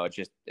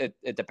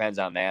it depends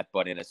on that.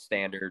 But in a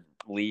standard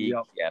league,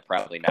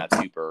 probably not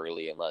super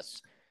early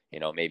unless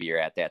maybe you're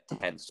at that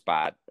 10th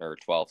spot or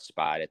 12th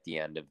spot at the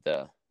end of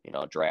the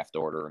draft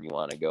order, and you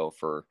want to go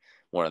for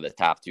one of the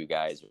top two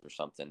guys or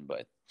something.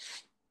 But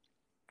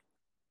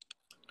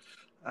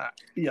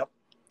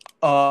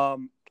because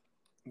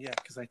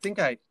I think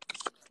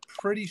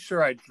pretty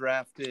sure I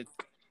drafted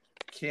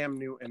Cam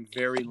Newton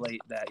very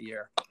late that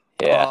year.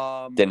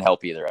 Yeah, didn't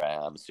help either,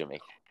 I'm assuming.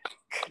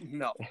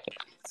 No.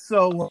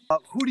 So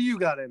who do you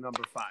got at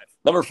number 5?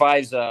 Number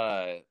 5's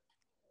a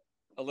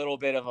little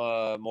bit of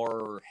a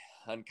more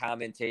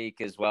uncommon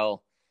take as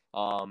well.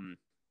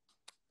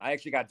 I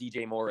actually got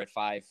DJ Moore at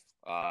 5.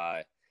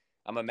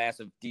 I'm a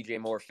massive DJ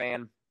Moore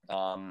fan.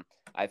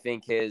 I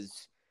think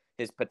his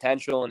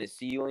potential and his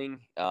ceiling,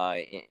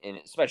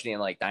 especially in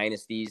like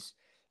dynasties,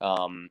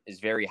 is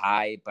very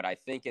high. But I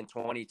think in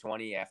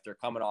 2020, after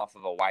coming off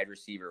of a wide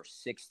receiver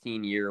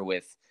 16 year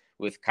with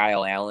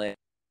Kyle Allen,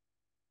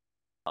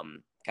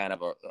 kind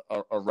of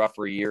a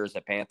rougher year as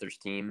a Panthers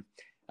team,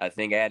 I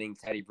think adding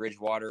Teddy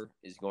Bridgewater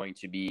is going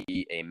to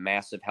be a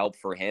massive help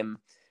for him.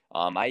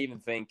 I even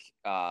think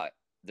the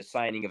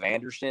signing of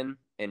Anderson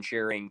and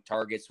sharing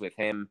targets with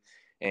him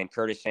and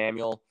Curtis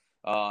Samuel,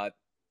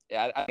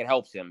 it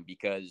helps him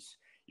because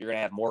you're going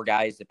to have more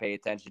guys to pay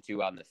attention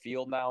to on the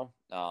field now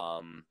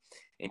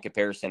in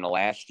comparison to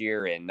last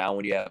year. And now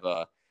when you have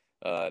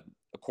a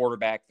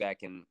quarterback that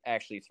can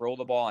actually throw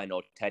the ball, I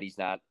know Teddy's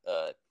not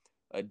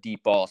a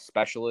deep ball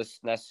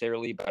specialist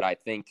necessarily, but I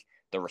think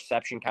the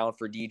reception count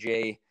for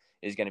DJ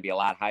is going to be a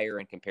lot higher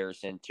in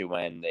comparison to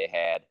when they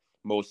had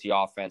most of the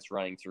offense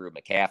running through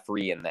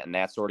McCaffrey and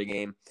that sort of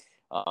game.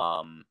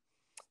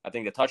 I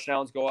think the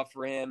touchdowns go up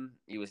for him.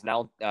 He was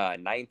now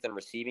 9th in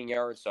receiving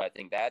yards, so I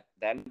think that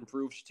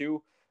improves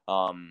too.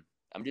 I'm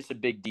just a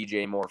big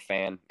DJ Moore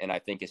fan, and I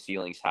think his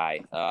ceiling's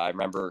high. I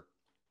remember,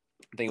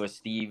 I think it was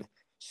Steve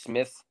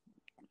Smith.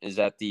 Is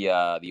that the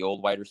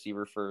old wide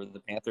receiver for the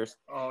Panthers?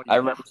 Oh, yeah. I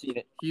remember seeing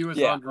it. He was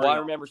unreal. unreal. Well, I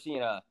remember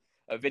seeing a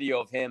video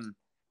of him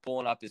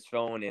pulling up his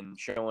phone and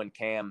showing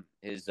Cam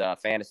his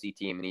fantasy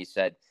team, and he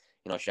said,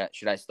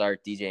 should I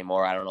start DJ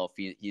Moore? I don't know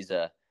if he's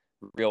a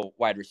real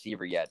wide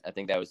receiver yet. I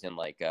think that was in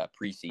like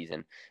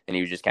preseason, and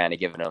he was just kind of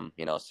giving him,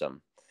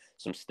 some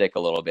stick a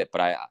little bit.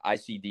 But I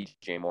see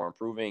DJ Moore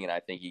improving, and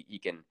I think he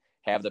can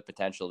have the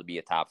potential to be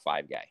a top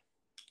 5 guy.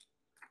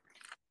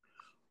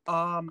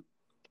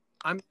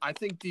 I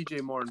think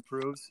DJ Moore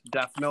improves,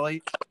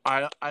 definitely.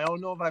 I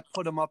don't know if I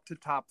put him up to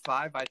top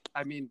 5.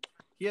 I mean,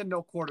 he had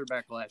no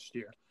quarterback last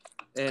year.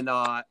 And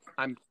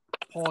I'm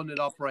pulling it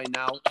up right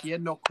now. He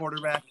had no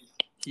quarterback.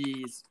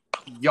 His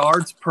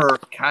yards per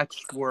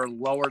catch were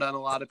lower than a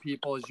lot of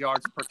people. His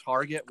yards per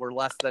target were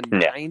less than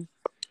 9,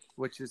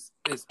 which is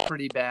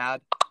pretty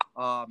bad.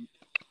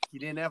 He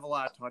didn't have a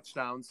lot of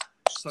touchdowns.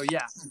 So,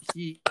 yeah,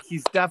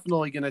 he's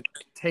definitely going to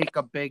take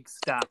a big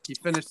step. He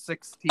finished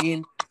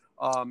 16.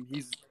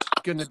 He's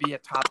going to be a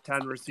top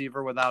 10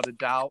 receiver without a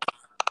doubt.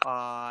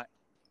 I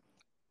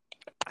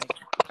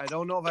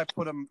don't know if I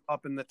put him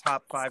up in the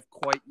top 5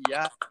 quite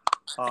yet.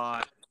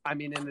 I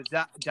mean, in the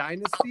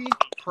dynasty,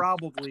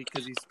 probably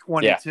because he's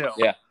 22.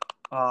 Yeah.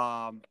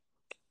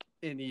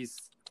 And he's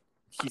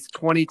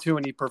 22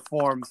 and he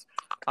performs.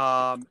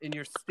 In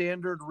your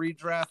standard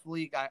redraft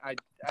league, I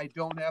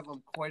don't have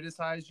him quite as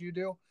high as you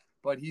do,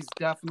 but he's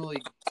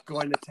definitely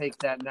going to take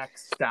that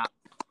next step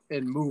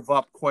and move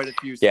up quite a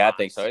few spots. Yeah, I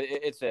think so.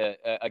 It's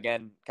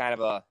again, kind of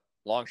a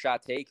long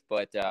shot take,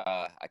 but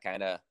I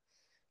kind of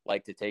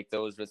like to take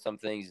those with some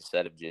things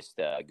instead of just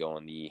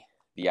going the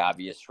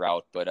obvious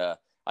route. But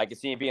I could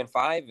see him being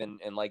 5,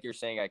 and like you're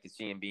saying, I could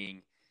see him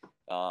being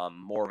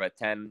more of a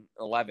 10,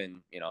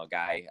 11,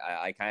 guy.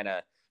 I kind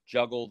of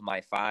juggled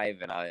my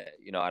 5, and I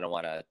don't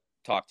want to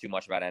talk too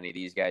much about any of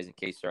these guys in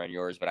case they're on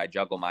yours, but I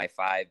juggle my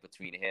 5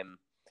 between him,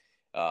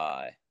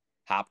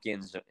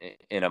 Hopkins,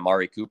 and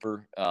Amari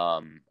Cooper.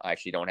 I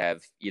actually don't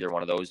have either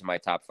one of those in my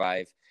top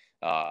 5,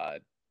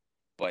 but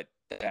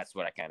that's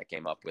what I kind of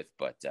came up with.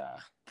 But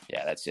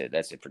yeah, that's it.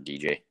 That's it for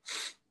DJ.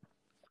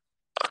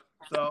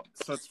 So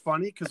it's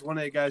funny because one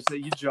of the guys that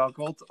you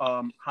juggled,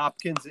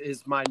 Hopkins,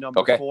 is my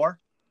number 4.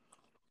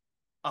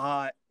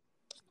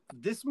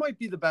 This might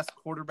be the best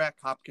quarterback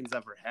Hopkins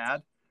ever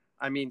had.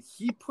 I mean,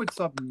 he puts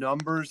up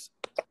numbers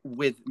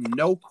with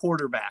no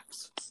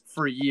quarterbacks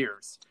for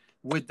years,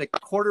 with the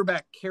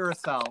quarterback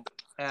carousel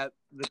at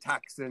the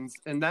Texans.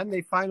 And then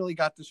they finally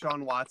got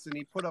Deshaun Watson.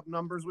 He put up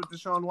numbers with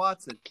Deshaun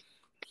Watson.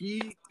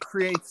 He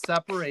creates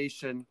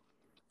separation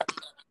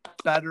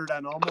better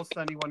than almost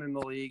anyone in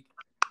the league.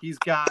 He's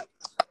got,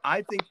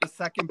 I think, the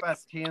second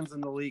best hands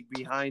in the league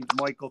behind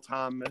Michael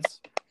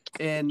Thomas.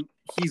 And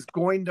he's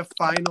going to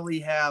finally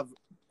have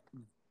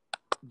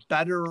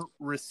better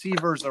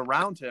receivers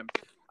around him.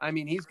 I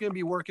mean, he's going to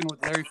be working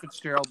with Larry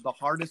Fitzgerald, the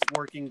hardest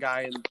working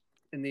guy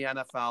in the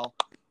NFL.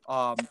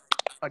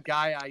 a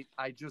guy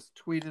I just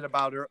tweeted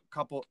about a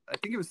couple, I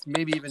think it was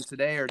maybe even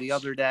today or the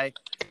other day.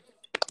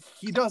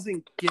 He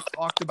doesn't get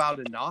talked about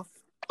enough,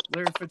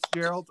 Larry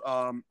Fitzgerald.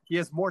 He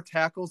has more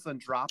tackles than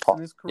drops in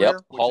his career.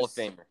 Yep, Hall of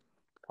Famer.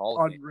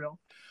 Unreal.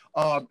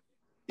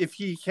 If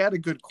he had a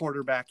good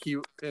quarterback,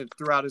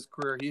 throughout his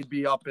career, he'd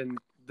be up in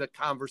the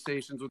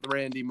conversations with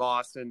Randy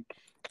Moss and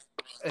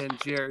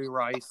Jerry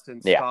Rice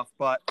and stuff.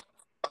 But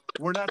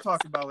we're not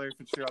talking about Larry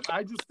Fitzgerald.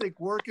 I just think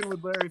working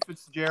with Larry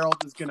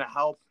Fitzgerald is going to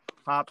help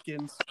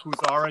Hopkins, who's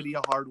already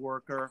a hard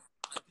worker.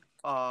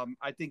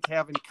 I think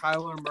having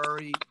Kyler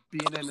Murray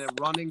being in a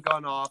run and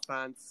gun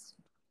offense,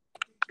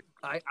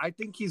 I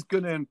think he's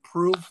going to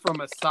improve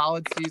from a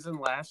solid season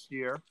last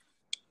year,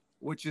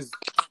 which is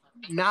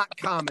not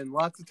common.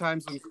 Lots of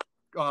times when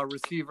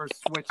receivers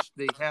switch,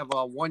 they have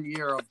 1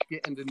 year of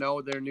getting to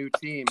know their new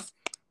team.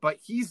 But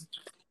he's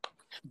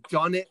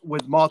done it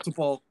with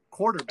multiple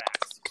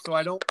quarterbacks. So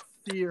I don't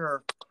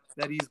fear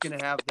that he's going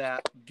to have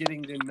that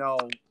getting to know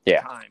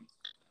time.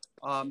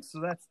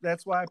 So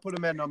that's why I put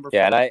him at number 4.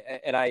 Yeah,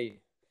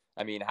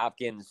 I mean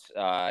Hopkins.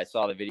 I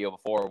saw the video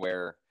before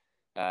where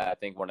I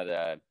think one of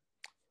the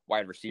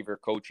wide receiver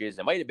coaches,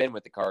 it might have been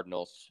with the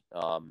Cardinals.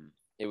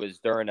 It was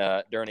during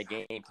a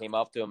game, came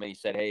up to him and he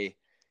said, "Hey,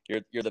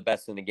 you're the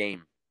best in the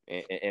game."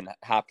 And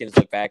Hopkins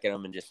looked back at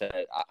him and just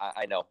said,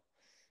 "I know."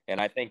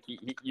 And I think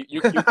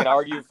you can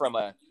argue from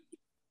a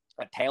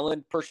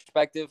talent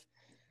perspective.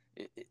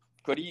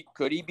 Could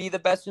he be the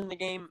best in the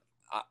game?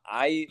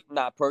 I'm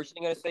not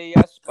personally going to say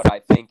yes, but I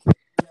think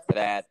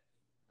that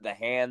the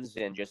hands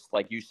and just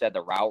like you said,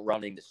 the route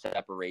running, the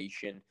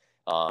separation,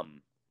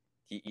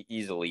 he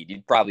easily,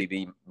 he'd probably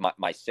be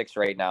my 6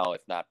 right now,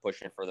 if not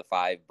pushing for the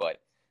 5.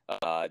 But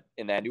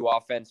in that new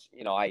offense,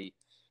 I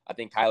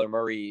think Kyler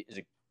Murray is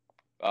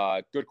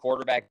a good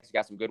quarterback. He's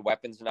got some good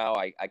weapons now.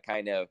 I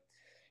kind of,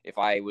 if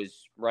I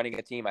was running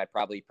a team, I'd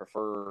probably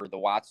prefer the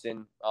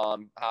Watson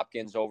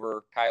Hopkins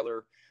over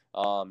Kyler.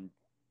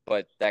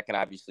 But that can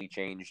obviously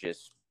change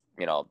just,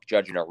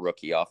 judging a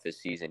rookie off his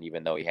season,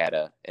 even though he had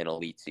an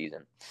elite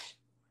season.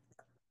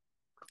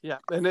 Yeah,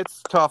 and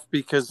it's tough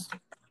because,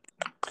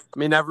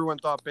 everyone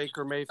thought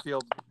Baker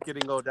Mayfield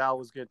getting Odell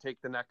was going to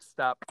take the next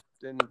step,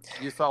 and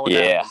you saw what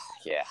happened.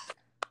 Yeah.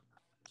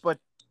 But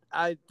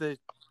the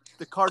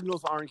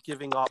Cardinals aren't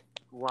giving up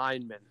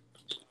linemen.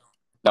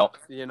 No.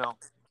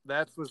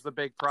 That was the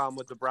big problem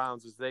with the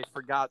Browns is they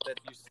forgot that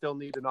you still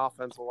need an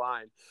offensive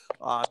line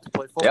to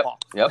play football.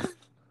 Yep.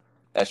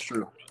 That's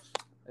true.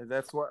 And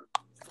that's what.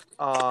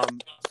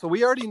 So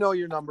we already know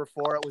your number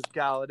 4. It was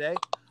Galladay.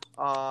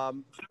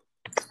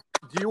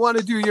 Do you want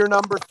to do your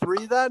number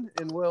 3 then,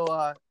 and we'll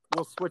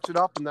switch it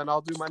up, and then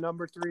I'll do my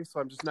number 3. So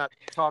I'm just not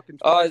talking.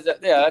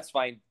 That's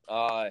fine.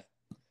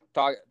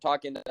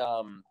 Talking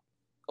a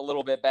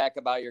little bit back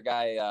about your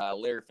guy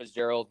Larry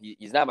Fitzgerald.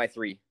 He's not my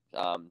 3.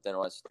 Don't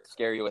want to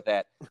scare you with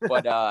that,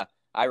 but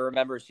I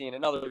remember seeing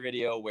another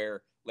video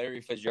where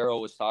Larry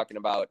Fitzgerald was talking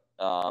about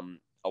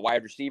a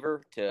wide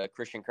receiver to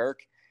Christian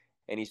Kirk,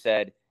 and he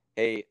said,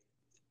 "Hey,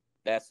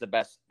 that's the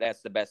best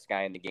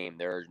guy in the game.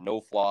 There are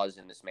no flaws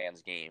in this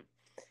man's game."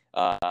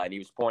 And he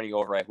was pointing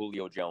over at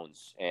Julio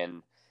Jones,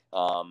 and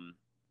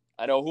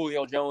I know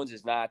Julio Jones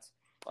is not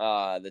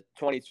the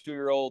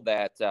 22-year-old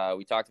that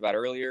we talked about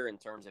earlier in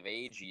terms of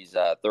age. He's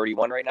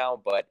 31 right now,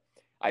 but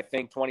I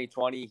think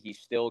 2020 he's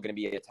still going to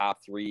be a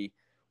top 3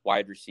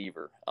 wide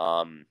receiver.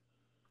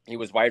 He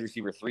was wide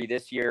receiver 3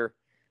 this year.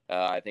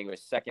 I think it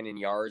was 2nd in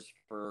yards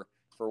for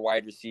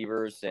wide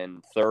receivers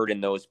and 3rd in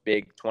those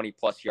big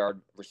 20-plus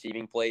yard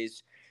receiving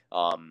plays.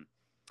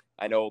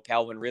 I know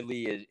Calvin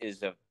Ridley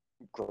is a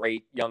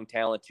great young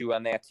talent, too,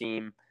 on that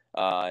team.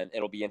 And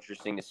it'll be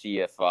interesting to see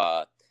if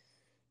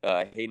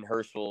Hayden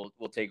Hurst will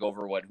take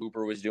over what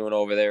Hooper was doing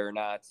over there or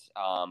not.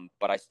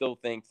 But I still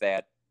think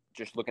that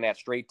just looking at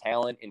straight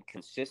talent and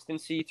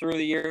consistency through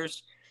the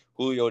years,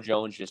 Julio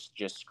Jones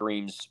just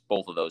screams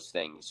both of those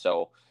things.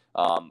 So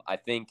I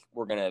think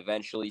we're going to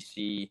eventually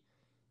see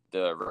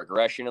the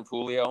regression of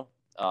Julio,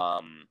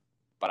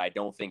 but I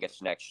don't think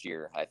it's next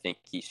year. I think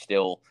he's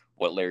still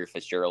what Larry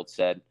Fitzgerald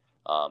said,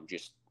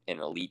 just an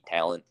elite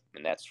talent,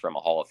 and that's from a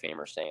Hall of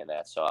Famer saying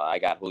that. So I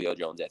got Julio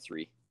Jones at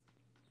 3.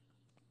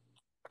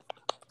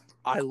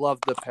 I love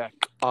the pick.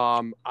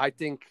 I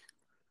think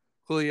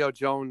Julio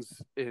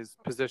Jones is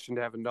positioned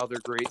to have another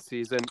great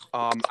season.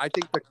 I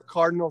think the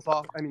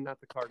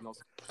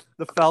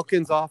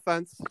Falcons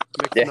offense,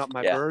 mixing up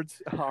my birds,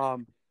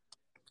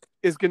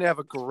 is going to have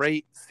a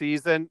great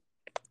season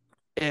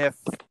if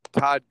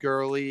Todd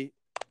Gurley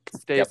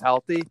stays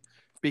healthy,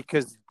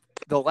 because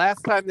the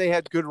last time they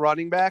had good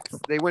running backs,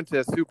 they went to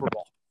a Super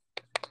Bowl.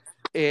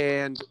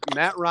 And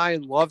Matt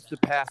Ryan loves to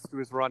pass to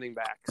his running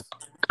backs.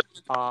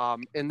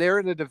 And they're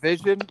in a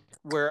division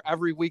where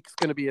every week's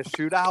going to be a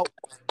shootout,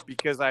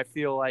 because I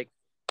feel like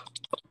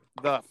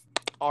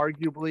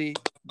arguably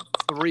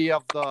 3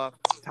 of the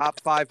top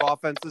 5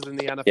 offenses in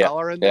the NFL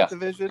are in that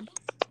division.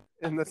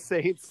 And the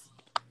Saints,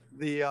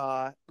 the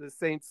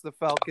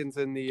Falcons,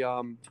 and the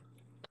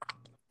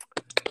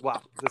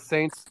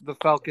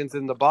Falcons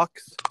and the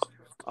Bucks.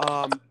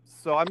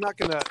 So I'm not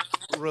gonna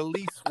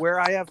release where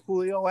I have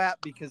Julio at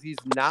because he's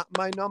not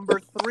my number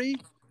 3,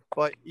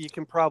 but you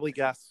can probably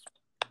guess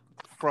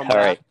from All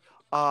that.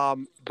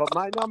 right. But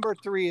my number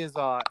 3 is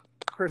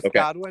Chris Okay.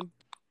 Godwin.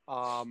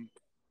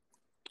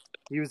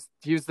 He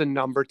was the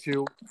number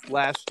 2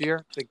 last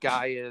year. The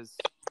guy is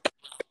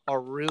a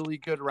really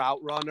good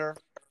route runner.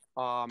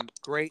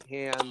 Great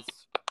hands,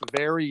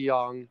 very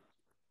young.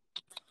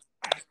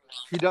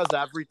 He does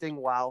everything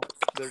well.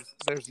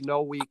 There's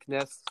no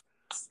weakness.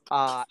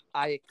 I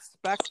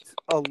expect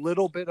a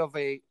little bit of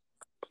a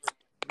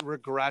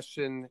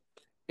regression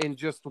in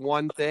just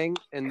one thing,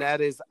 and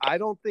that is I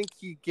don't think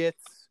he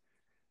gets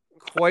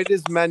quite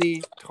as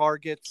many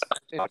targets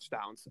and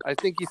touchdowns. I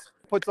think he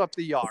puts up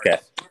the yards. Okay.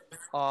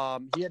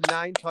 He had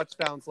 9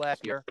 touchdowns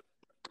last year.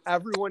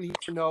 Everyone here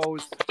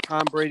knows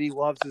Tom Brady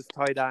loves his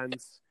tight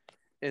ends,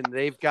 and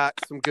they've got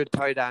some good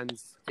tight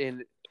ends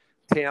in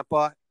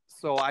Tampa.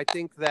 So I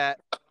think that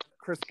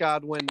Chris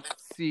Godwin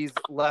sees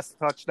less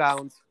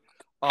touchdowns.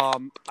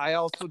 I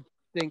also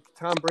think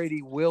Tom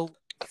Brady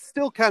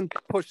can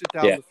push it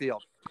down the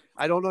field.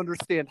 I don't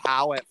understand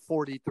how at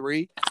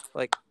 43,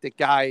 like the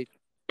guy,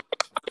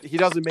 he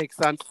doesn't make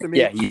sense to me.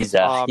 Yeah, he's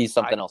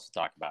something else to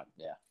talk about.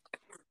 Yeah.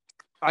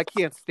 I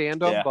can't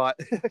stand him, but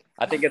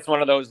I think it's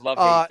one of those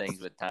love-hate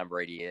things with Tom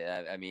Brady.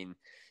 I mean,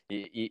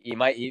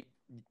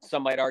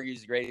 some might argue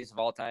he's the greatest of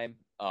all time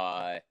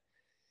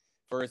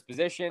for his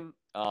position.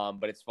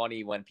 But it's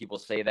funny when people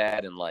say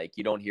that and like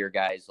you don't hear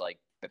guys like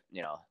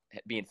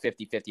being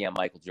 50-50 on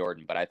Michael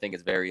Jordan. But I think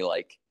it's very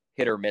like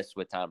hit or miss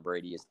with Tom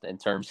Brady in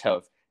terms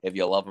of if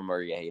you love him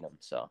or you hate him.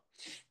 So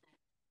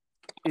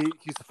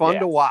he's fun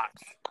to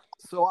watch.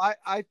 So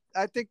I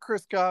think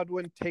Chris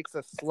Godwin takes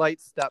a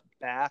slight step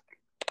back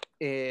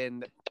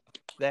in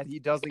that he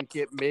doesn't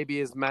get maybe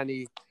as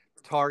many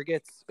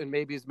targets and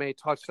maybe as many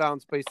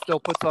touchdowns, but he still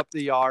puts up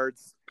the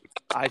yards.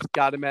 I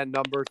got him at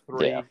number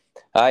 3.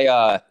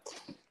 Yeah.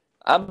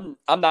 I'm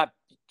not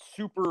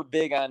super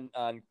big on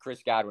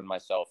Chris Godwin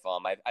myself.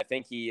 I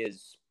think he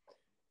is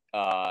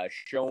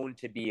shown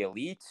to be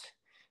elite.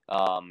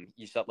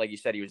 Like you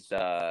said, he was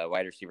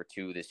wide receiver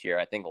 2 this year.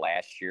 I think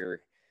last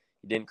year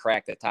he didn't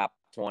crack the top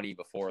 20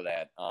 before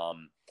that.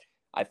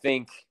 I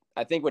think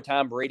with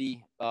Tom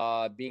Brady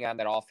being on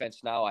that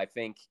offense now, I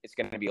think it's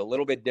going to be a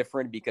little bit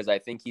different because I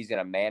think he's going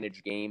to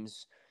manage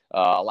games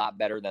a lot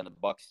better than the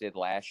Bucs did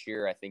last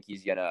year. I think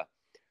he's going to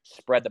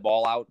spread the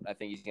ball out. I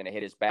think he's going to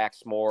hit his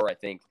backs more. I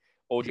think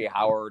O.J.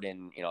 Howard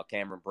and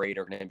Cameron Brate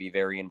are going to be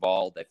very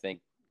involved. I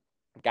think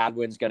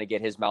Godwin's going to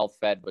get his mouth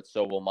fed, but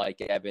so will Mike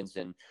Evans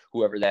and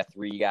whoever that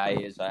 3 guy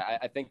is.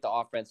 I think the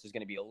offense is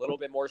going to be a little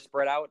bit more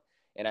spread out,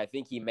 and I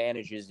think he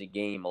manages the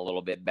game a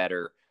little bit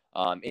better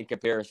in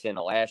comparison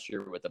to last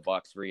year with the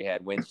Bucs, where he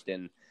had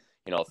Winston,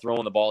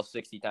 throwing the ball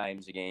 60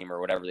 times a game or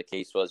whatever the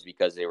case was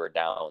because they were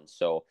down.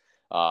 So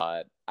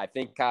I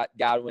think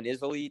Godwin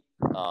is elite.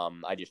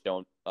 I just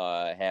don't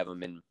have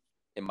him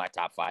in my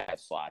top 5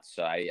 slots.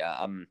 So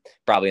I'm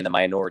probably in the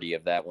minority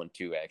of that one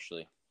too,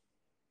 actually.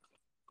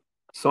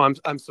 So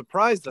I'm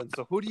surprised then.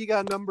 So who do you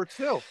got number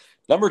 2?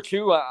 Number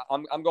 2,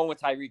 I'm going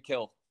with Tyreek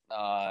Hill.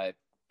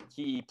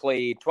 He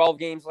played 12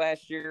 games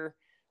last year,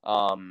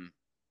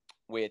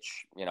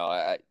 which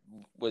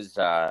was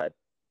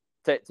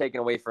taken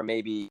away from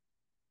maybe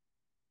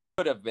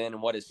could have been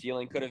and what his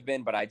ceiling could have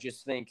been. But I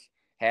just think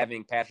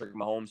having Patrick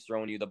Mahomes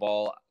throwing you the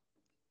ball,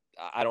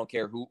 I don't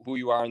care who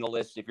you are on the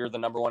list. If you're the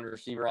number 1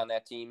 receiver on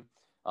that team,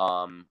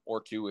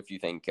 or 2, if you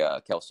think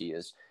Kelsey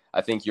is, I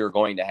think you're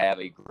going to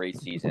have a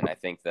great season. I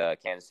think the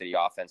Kansas City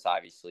offense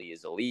obviously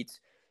is elite,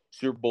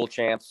 Super Bowl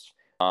champs.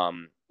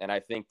 And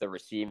I think the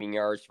receiving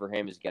yards for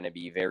him is going to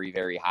be very,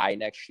 very high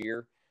next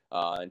year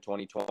in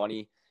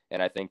 2020.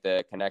 And I think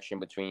the connection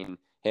between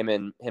him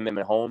and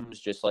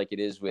Mahomes, just like it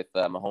is with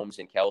Mahomes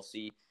and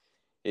Kelsey,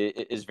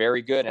 is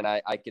very good. And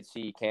I could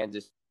see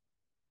Kansas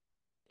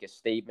make a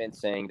statement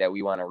saying that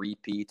we want to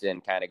repeat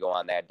and kind of go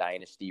on that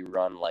dynasty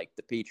run like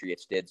the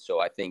Patriots did.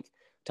 So I think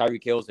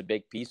Tyreek Hill is a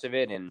big piece of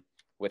it. And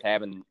with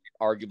having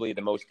arguably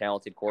the most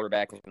talented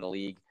quarterback in the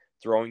league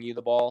throwing you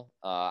the ball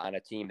on a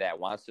team that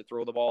wants to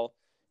throw the ball,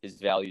 his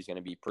value is going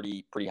to be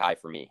pretty high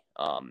for me.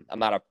 I'm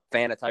not a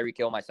fan of Tyreek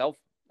Hill myself,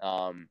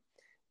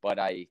 but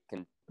I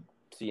can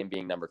see him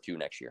being number 2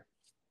 next year.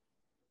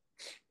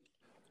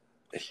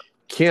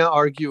 Can't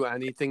argue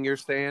anything you're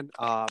saying.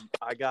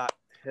 I got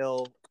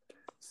Hill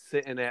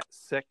sitting at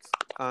 6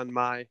 on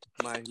my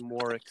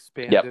more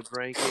expanded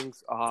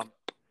rankings.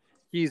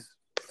 He's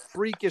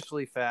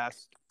freakishly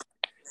fast.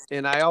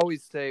 And I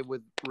always say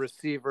with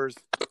receivers,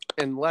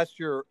 unless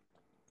you're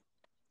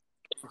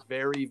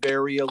very,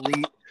 very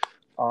elite,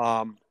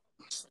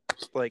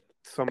 like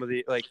some of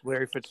the like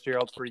Larry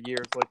Fitzgerald for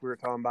years, like we were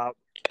talking about,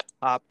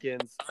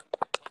 Hopkins,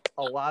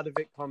 a lot of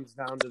it comes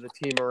down to the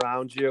team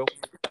around you.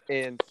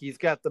 And he's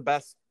got the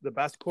best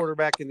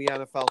quarterback in the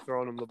NFL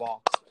throwing him the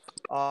ball.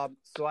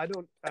 So I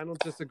don't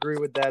disagree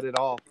with that at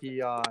all. He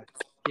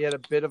had a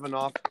bit of an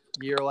off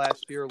year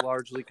last year,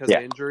 largely because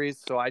of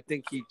injuries. So I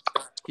think he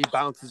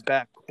bounces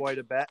back quite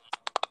a bit.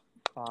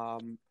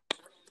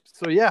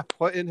 So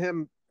putting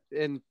him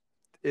in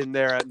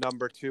there at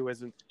number 2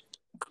 isn't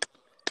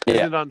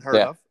isn't unheard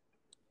Yeah.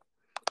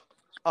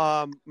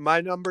 of.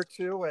 My number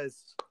 2,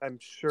 as I'm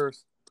sure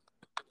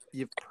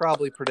you've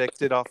probably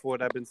predicted off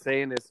what I've been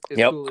saying, is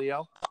Yep.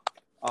 Julio.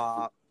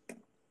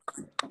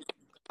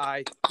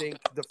 I think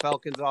the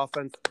Falcons'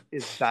 offense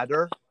is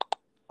better.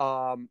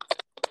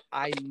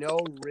 I know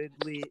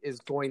Ridley is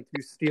going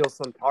to steal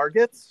some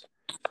targets,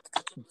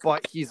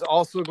 but he's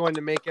also going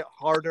to make it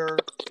harder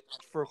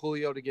for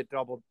Julio to get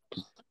double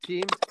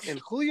teamed. And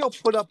Julio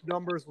put up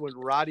numbers when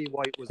Roddy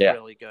White was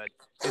really good,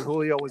 and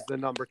Julio was the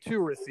number 2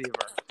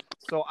 receiver.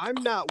 So I'm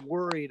not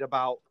worried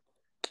about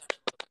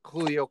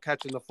Julio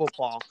catching the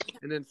football.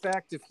 And in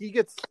fact, if he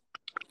gets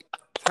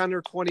 10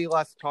 or 20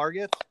 less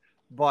targets,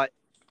 but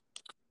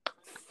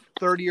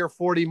 30 or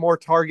 40 more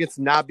targets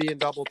not being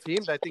double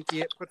teamed, I think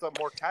he puts up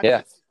more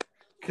catches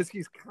because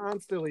he's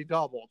constantly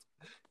doubled,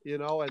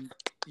 and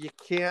you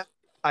can't,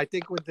 I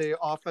think with the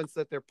offense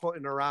that they're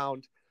putting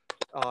around,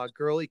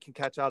 Gurley can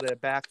catch out of the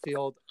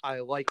backfield. I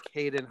like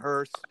Hayden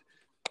Hurst.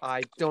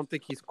 I don't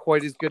think he's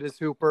quite as good as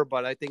Hooper,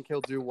 but I think he'll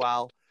do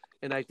well.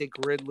 And I think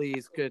Ridley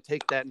is going to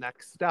take that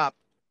next step.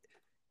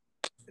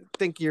 I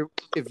think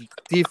if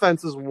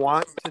defenses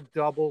want to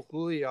double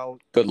Julio,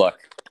 Good luck.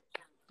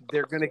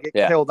 They're going to get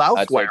killed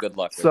elsewhere. I'd say good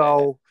luck.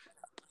 So,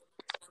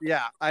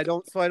 I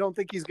don't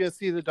think he's going to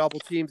see the double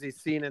teams he's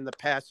seen in the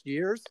past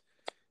years.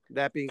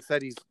 That being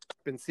said, he's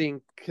been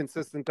seeing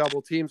consistent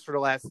double teams for the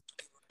last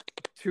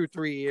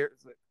 2-3 years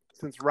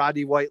since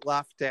Roddy White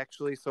left,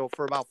 actually. So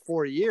for about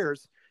 4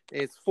 years,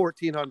 it's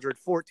 1,400,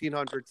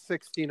 1,600,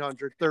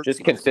 1,300.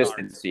 Just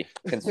consistency.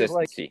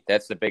 Consistency.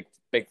 That's the big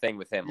thing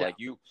with him. Like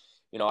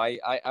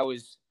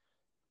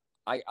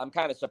I'm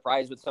kind of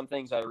surprised with some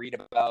things I read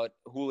about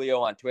Julio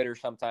on Twitter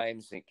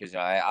sometimes, because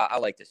I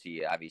like to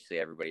see obviously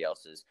everybody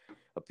else's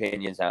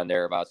opinions on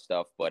there about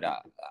stuff. But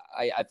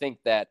I think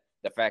that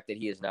the fact that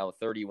he is now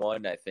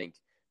 31, I think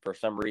for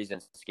some reason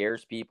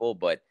scares people.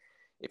 But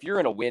if you're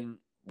in a win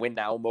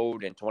now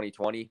mode in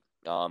 2020,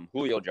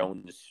 Julio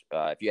Jones,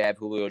 if you have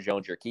Julio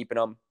Jones, you're keeping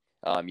him.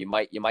 You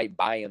might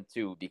buy him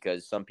too,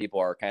 because some people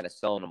are kind of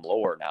selling him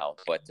lower now.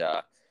 But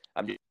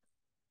I'm just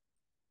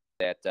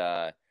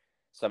that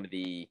some of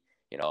the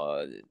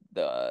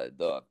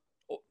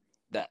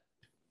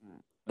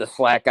the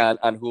slack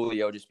on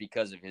Julio just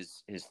because of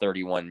his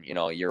 31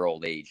 year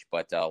old age.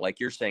 But like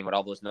you're saying, with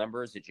all those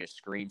numbers, it just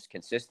screams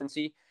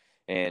consistency.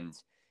 And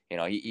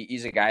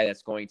he's a guy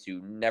that's going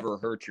to never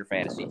hurt your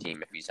fantasy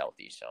team if he's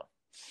healthy. So,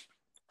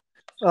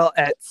 well,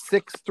 at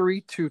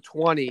 6'3",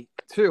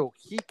 222,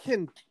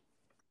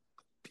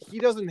 he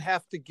doesn't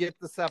have to get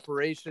the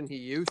separation he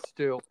used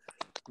to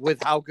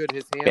with how good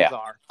his hands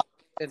are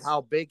and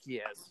how big he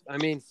is. I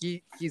mean,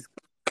 he's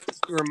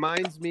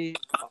reminds me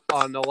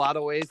on a lot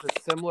of ways a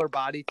similar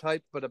body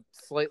type, but a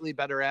slightly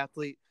better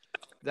athlete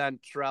than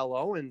Terrell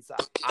Owens,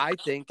 I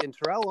think. And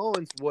Terrell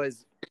Owens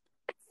was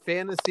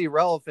fantasy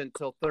relevant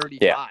till 35.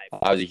 Yeah,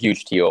 I was a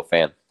huge T.O.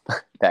 fan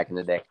back in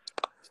the day.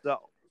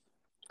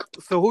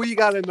 So who you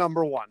got at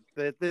number 1?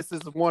 This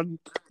is one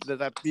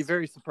that I'd be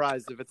very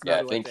surprised if it's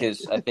not. I think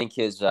his I'm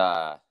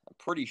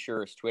pretty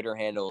sure his Twitter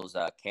handle is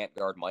Can't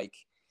Guard Mike.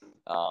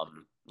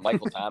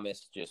 Michael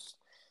Thomas, just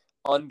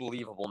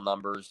unbelievable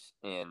numbers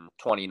in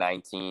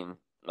 2019,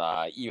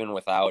 even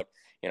without,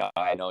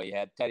 I know you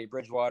had Teddy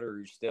Bridgewater,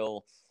 who's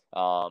still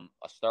a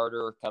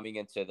starter coming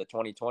into the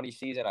 2020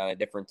 season on a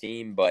different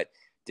team, but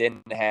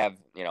didn't have,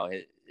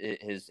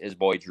 his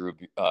boy Drew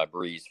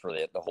Brees for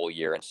the whole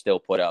year, and still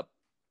put up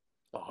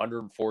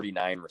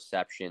 149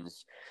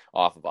 receptions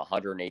off of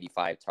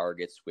 185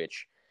 targets,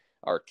 which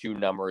are 2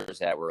 numbers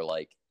that were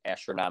like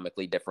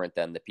astronomically different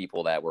than the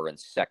people that were in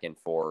second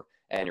for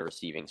any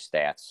receiving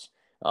stats.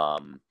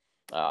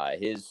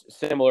 His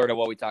similar to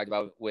what we talked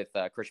about with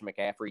Christian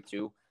McCaffrey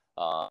too.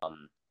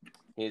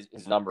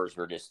 His numbers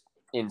were just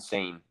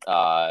insane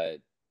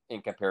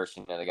in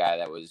comparison to the guy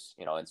that was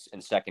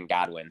in second,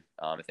 Godwin.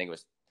 I think it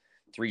was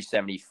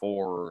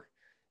 374,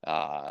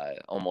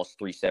 almost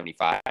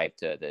 375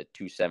 to the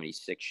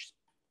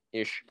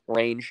 276-ish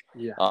range.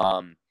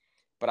 Yeah.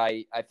 But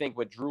I think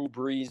with Drew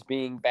Brees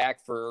being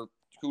back for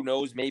who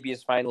knows, maybe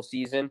his final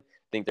season,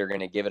 I think they're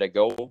going to give it a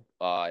go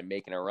and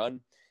making a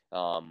run.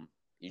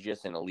 He's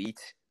just an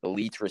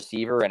elite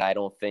receiver, and I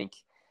don't think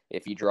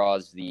if he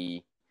draws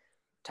the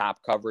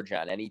top coverage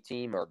on any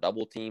team or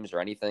double teams or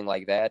anything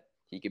like that,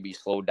 he could be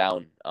slowed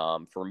down.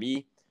 For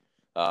me,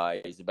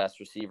 he's the best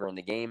receiver in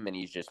the game, and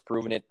he's just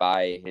proven it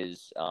by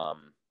his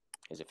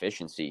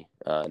efficiency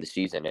in the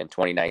season. And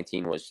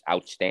 2019 was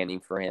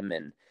outstanding for him,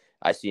 and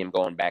I see him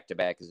going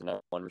back-to-back as a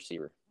number 1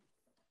 receiver.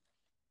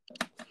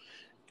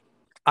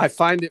 I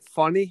find it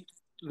funny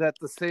that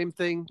the same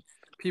thing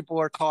people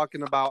are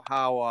talking about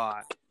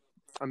how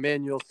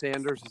Emmanuel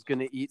Sanders is going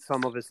to eat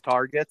some of his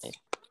targets,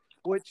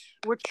 which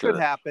could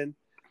happen.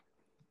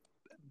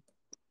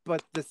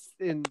 But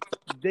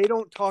they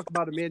don't talk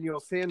about Emmanuel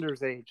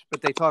Sanders' age,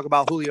 but they talk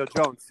about Julio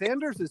Jones.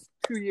 Sanders is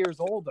 2 years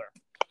older,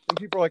 and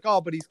people are like,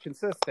 "Oh, but he's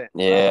consistent."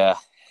 Yeah,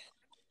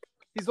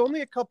 he's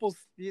only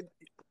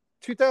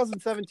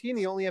 2017,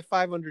 he only had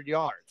 500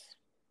 yards.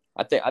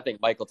 I think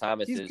Michael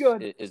Thomas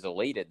is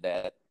elated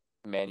that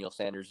Emmanuel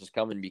Sanders is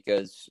coming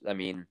because, I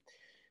mean,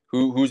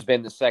 who's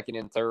been the second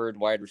and third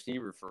wide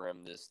receiver for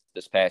him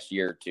this past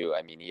year or two?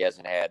 I mean, he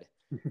hasn't had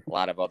a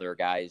lot of other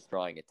guys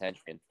drawing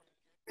attention.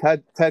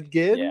 Ted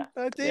Ginn, Yeah,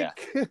 I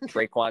think. yeah.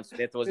 Traquan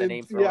Smith was a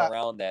name thrown Yeah.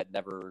 around that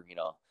never,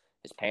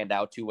 has panned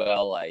out too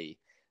well. I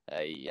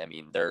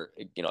mean,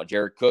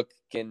 Jared Cook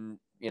can,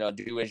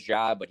 do his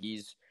job, but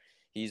he's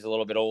a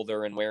little bit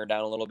older and wearing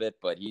down a little bit,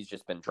 but he's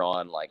just been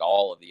drawing like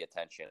all of the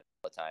attention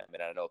all the time.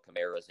 And I know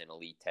Kamara's an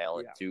elite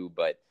talent too,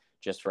 but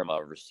just from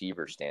a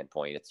receiver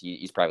standpoint,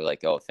 he's probably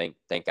like, oh,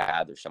 thank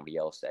God there's somebody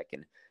else that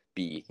can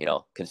be,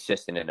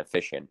 consistent and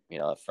efficient,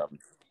 from.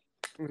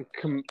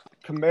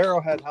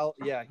 Camaro had health.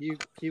 Yeah, he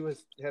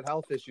had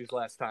health issues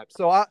last time.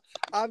 So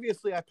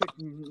obviously I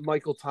picked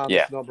Michael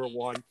Thomas number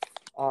one.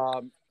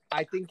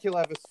 I think he'll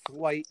have a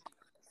slight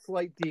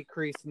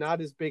decrease,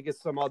 not as big as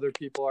some other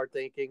people are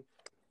thinking.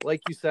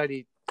 Like you said,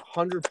 he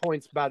 100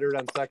 points better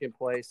than second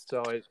place,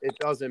 so it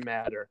doesn't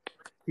matter.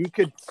 He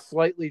could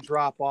slightly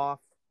drop off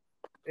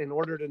in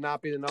order to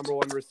not be the number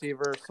one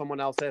receiver.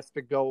 Someone else has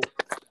to go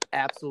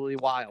absolutely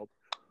wild.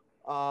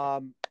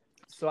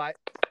 So I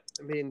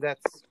mean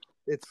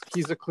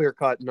he's a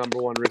clear-cut number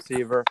one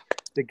receiver.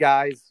 The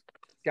guy's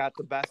got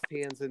the best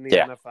hands in the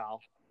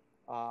NFL.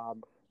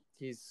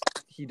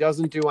 He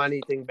doesn't do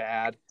anything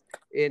bad,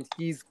 and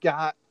he's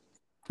got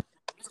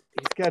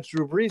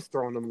Drew Brees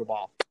throwing him the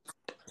ball.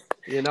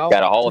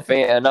 Got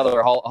a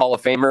another Hall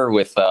of Famer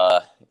with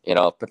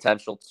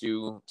potential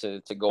to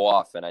go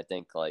off, and I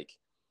think I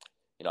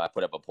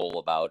put up a poll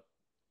about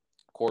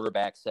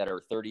quarterbacks that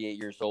are 38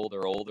 years old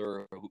or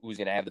older, who's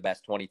going to have the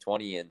best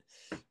 2020, and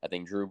I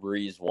think Drew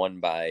Brees won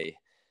by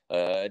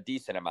a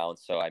decent amount.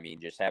 So I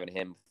mean, just having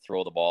him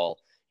throw the ball,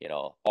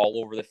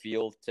 all over the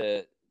field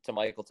to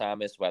Michael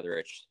Thomas, whether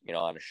it's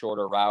on a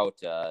shorter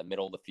route,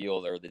 middle of the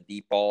field, or the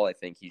deep ball, I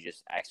think he's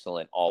just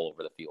excellent all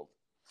over the field.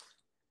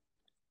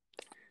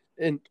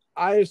 And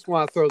I just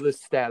want to throw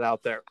this stat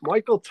out there.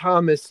 Michael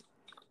Thomas'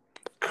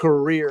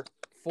 career,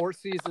 4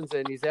 seasons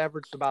in, he's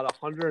averaged about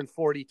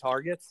 140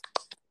 targets.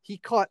 He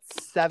caught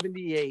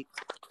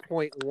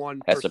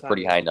 78.1%. That's a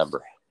pretty high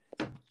number.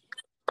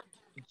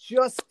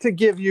 Just to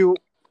give you,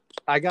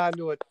 I got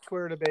into a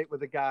Twitter debate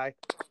with a guy.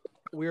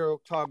 We were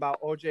talking about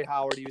O.J.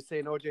 Howard. He was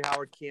saying O.J.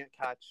 Howard can't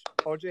catch.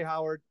 O.J.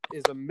 Howard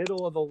is a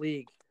middle of the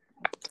league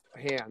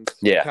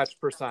catch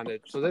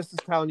percentage. So this is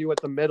telling you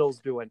what the middle's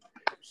doing.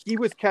 He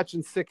was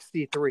catching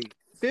 63.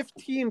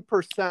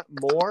 15%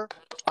 more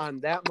on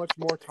that much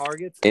more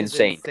targets.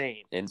 Insane.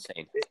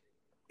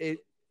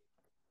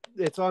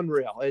 It's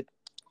unreal.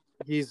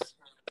 He's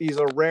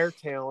a rare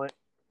talent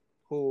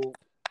who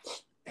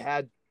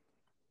had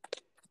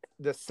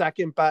the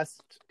second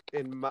best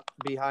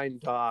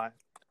behind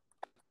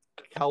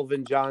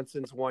Calvin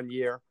Johnson's 1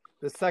 year,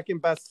 the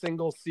second best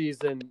single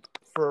season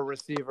for a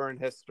receiver in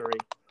history.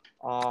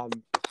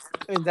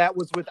 And that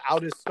was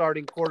without his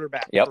starting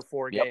quarterback for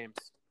 4 games.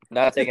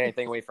 Not taking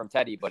anything away from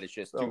Teddy, but it's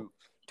just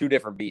two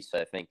different beasts,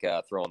 I think,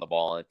 throwing the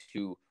ball, and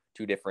two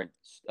different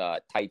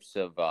types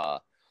of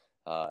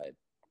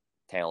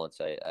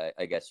talents,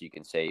 I guess you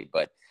can say.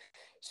 But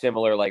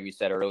similar, like we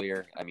said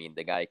earlier, I mean,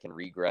 the guy can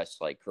regress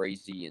like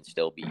crazy and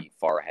still be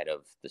far ahead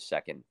of the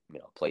second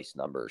place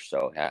numbers.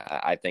 So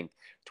I think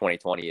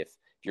 2020, if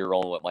you're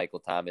rolling with Michael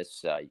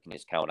Thomas, you can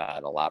just count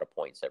on a lot of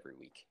points every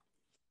week.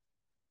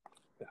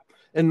 Yeah.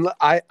 And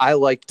I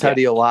like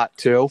Teddy a lot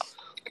too,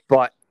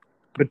 but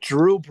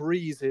Drew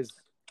Brees is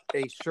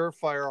a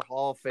surefire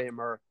Hall of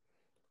Famer,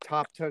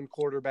 top 10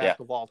 quarterback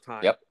of all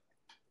time. Yep.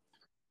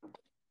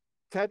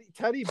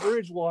 Teddy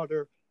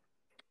Bridgewater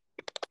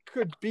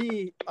could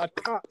be a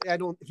top.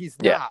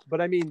 He's not, but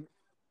I mean,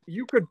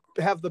 you could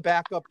have the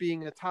backup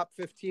being a top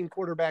 15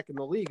 quarterback in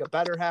the league, a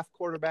better half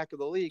quarterback of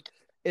the league,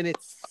 and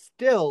it's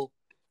still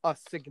a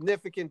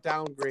significant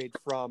downgrade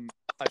from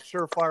a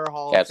surefire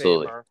Hall of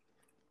Famer.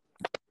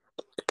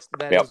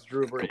 That is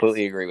Drew Brees.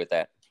 Completely agree with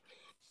that.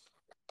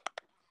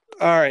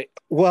 All right.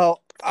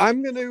 Well,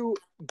 I'm going to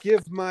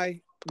give my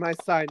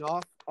sign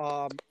off.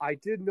 I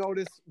did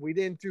notice we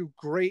didn't do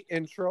great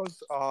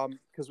intros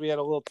because we had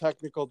a little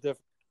technical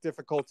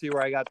difficulty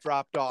where I got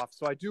dropped off.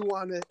 So I do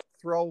want to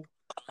throw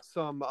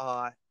some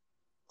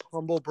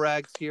humble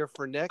brags here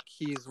for Nick.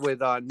 He's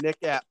with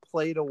Nick at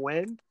Play to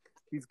Win.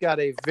 He's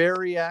got a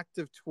very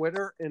active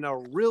Twitter and a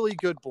really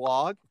good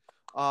blog.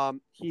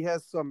 He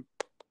has some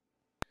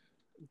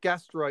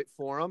guest right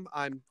for him.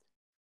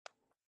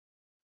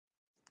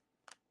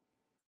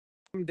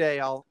 Someday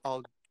I'll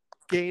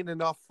gain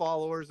enough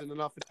followers and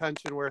enough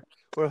attention where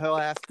he'll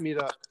ask me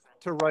to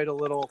write a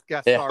little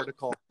guest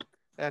article.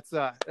 That's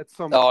a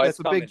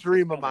big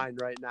dream of mine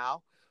right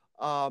now.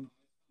 But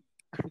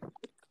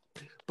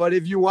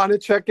if you want to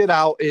check it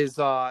out,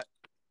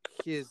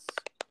 his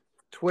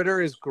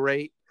Twitter is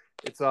great.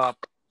 It's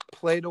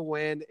Play to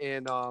Win,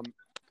 and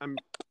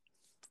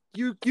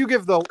you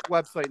give the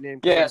website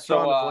name. Yeah,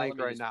 so let me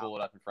just pull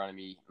it up in front of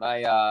me.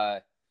 My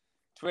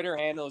Twitter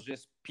handle is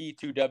just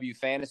P2W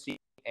Fantasy,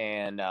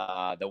 and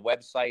the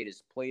website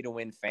is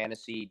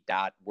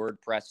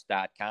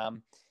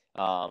playtowinfantasy.wordpress.com.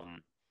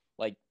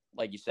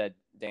 Like you said,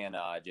 Dan.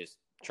 Just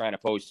trying to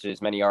post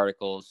as many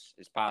articles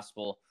as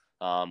possible.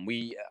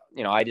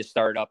 I just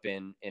started up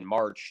in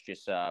March,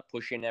 just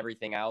pushing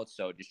everything out.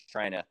 So just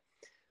trying to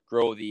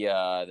grow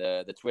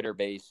the Twitter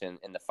base and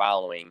the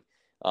following.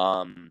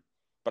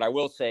 But I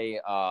will say,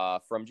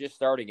 from just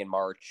starting in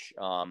March,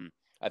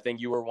 I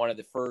think you were one of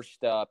the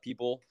first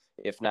people,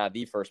 if not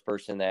the first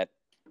person, that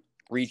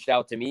reached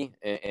out to me,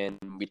 and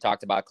we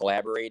talked about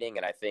collaborating.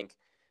 And I think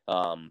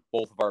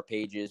both of our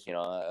pages,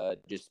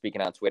 just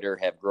speaking on Twitter,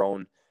 have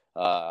grown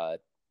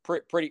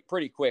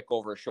pretty quick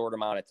over a short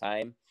amount of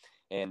time.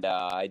 And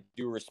I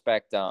do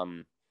respect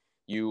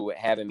you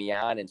having me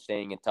on and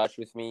staying in touch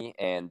with me.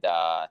 And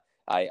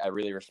I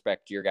really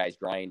respect your guys'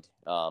 grind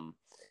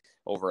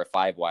over at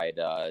 5Wide,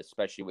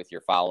 especially with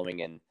your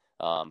following and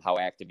how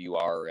active you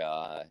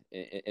are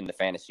in the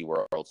fantasy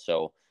world.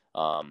 So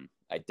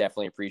I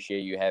definitely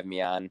appreciate you having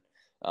me on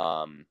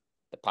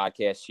the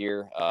podcast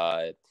here.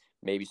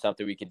 Maybe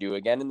something we could do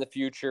again in the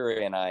future.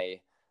 And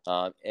I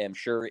am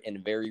sure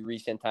in very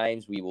recent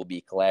times we will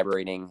be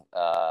collaborating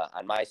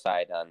on my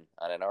side on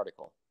an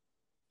article.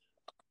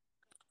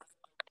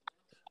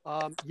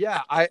 I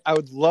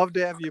would love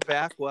to have you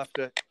back. We'll have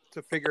to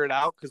figure it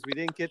out because we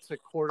didn't get to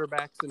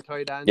quarterbacks and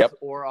tight ends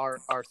or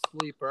our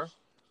sleeper,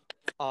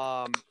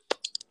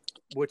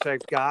 which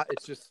I've got.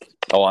 It's just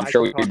I'm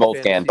sure we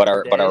both can, but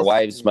our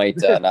wives might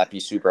not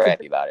be super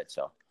happy about it.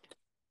 So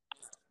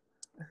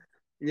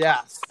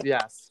yes.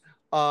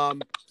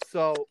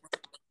 So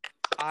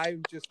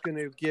I'm just going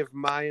to give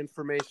my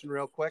information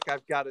real quick.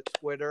 I've got a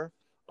Twitter.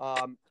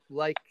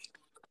 Like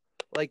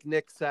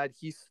Nick said,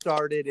 he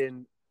started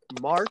in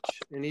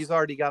March, and he's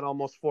already got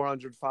almost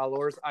 400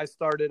 followers. I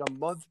started a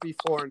month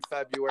before in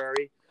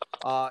February.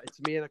 It's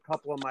me and a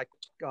couple of my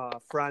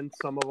friends,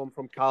 some of them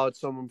from college,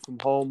 some of them from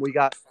home. We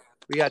got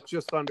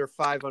just under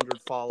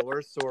 500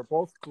 followers, so we're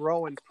both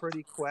growing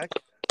pretty quick.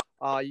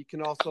 You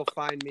can also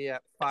find me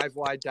at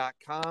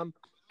 5wide.com,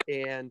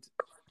 and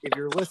if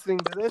you're listening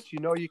to this,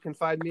 you can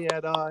find me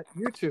at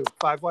YouTube,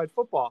 5Wide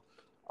Football.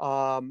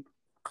 And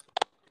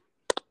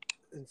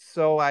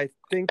so I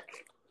think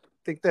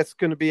that's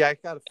going to be, I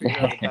got to figure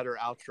out a better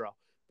outro,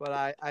 but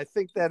I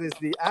think that is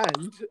the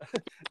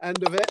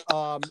end of it.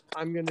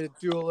 I'm going to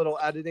do a little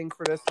editing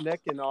for this,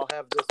 Nick, and I'll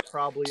have this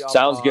probably up.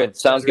 Sounds good.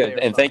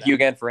 And thank you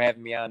again for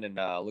having me on, and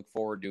look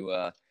forward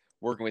to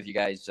working with you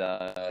guys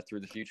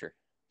through the future.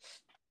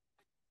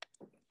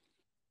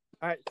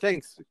 All right.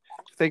 Thanks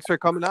for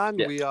coming on.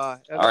 Yeah. We, All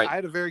right. I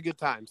had a very good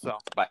time. So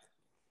bye.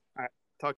 All right.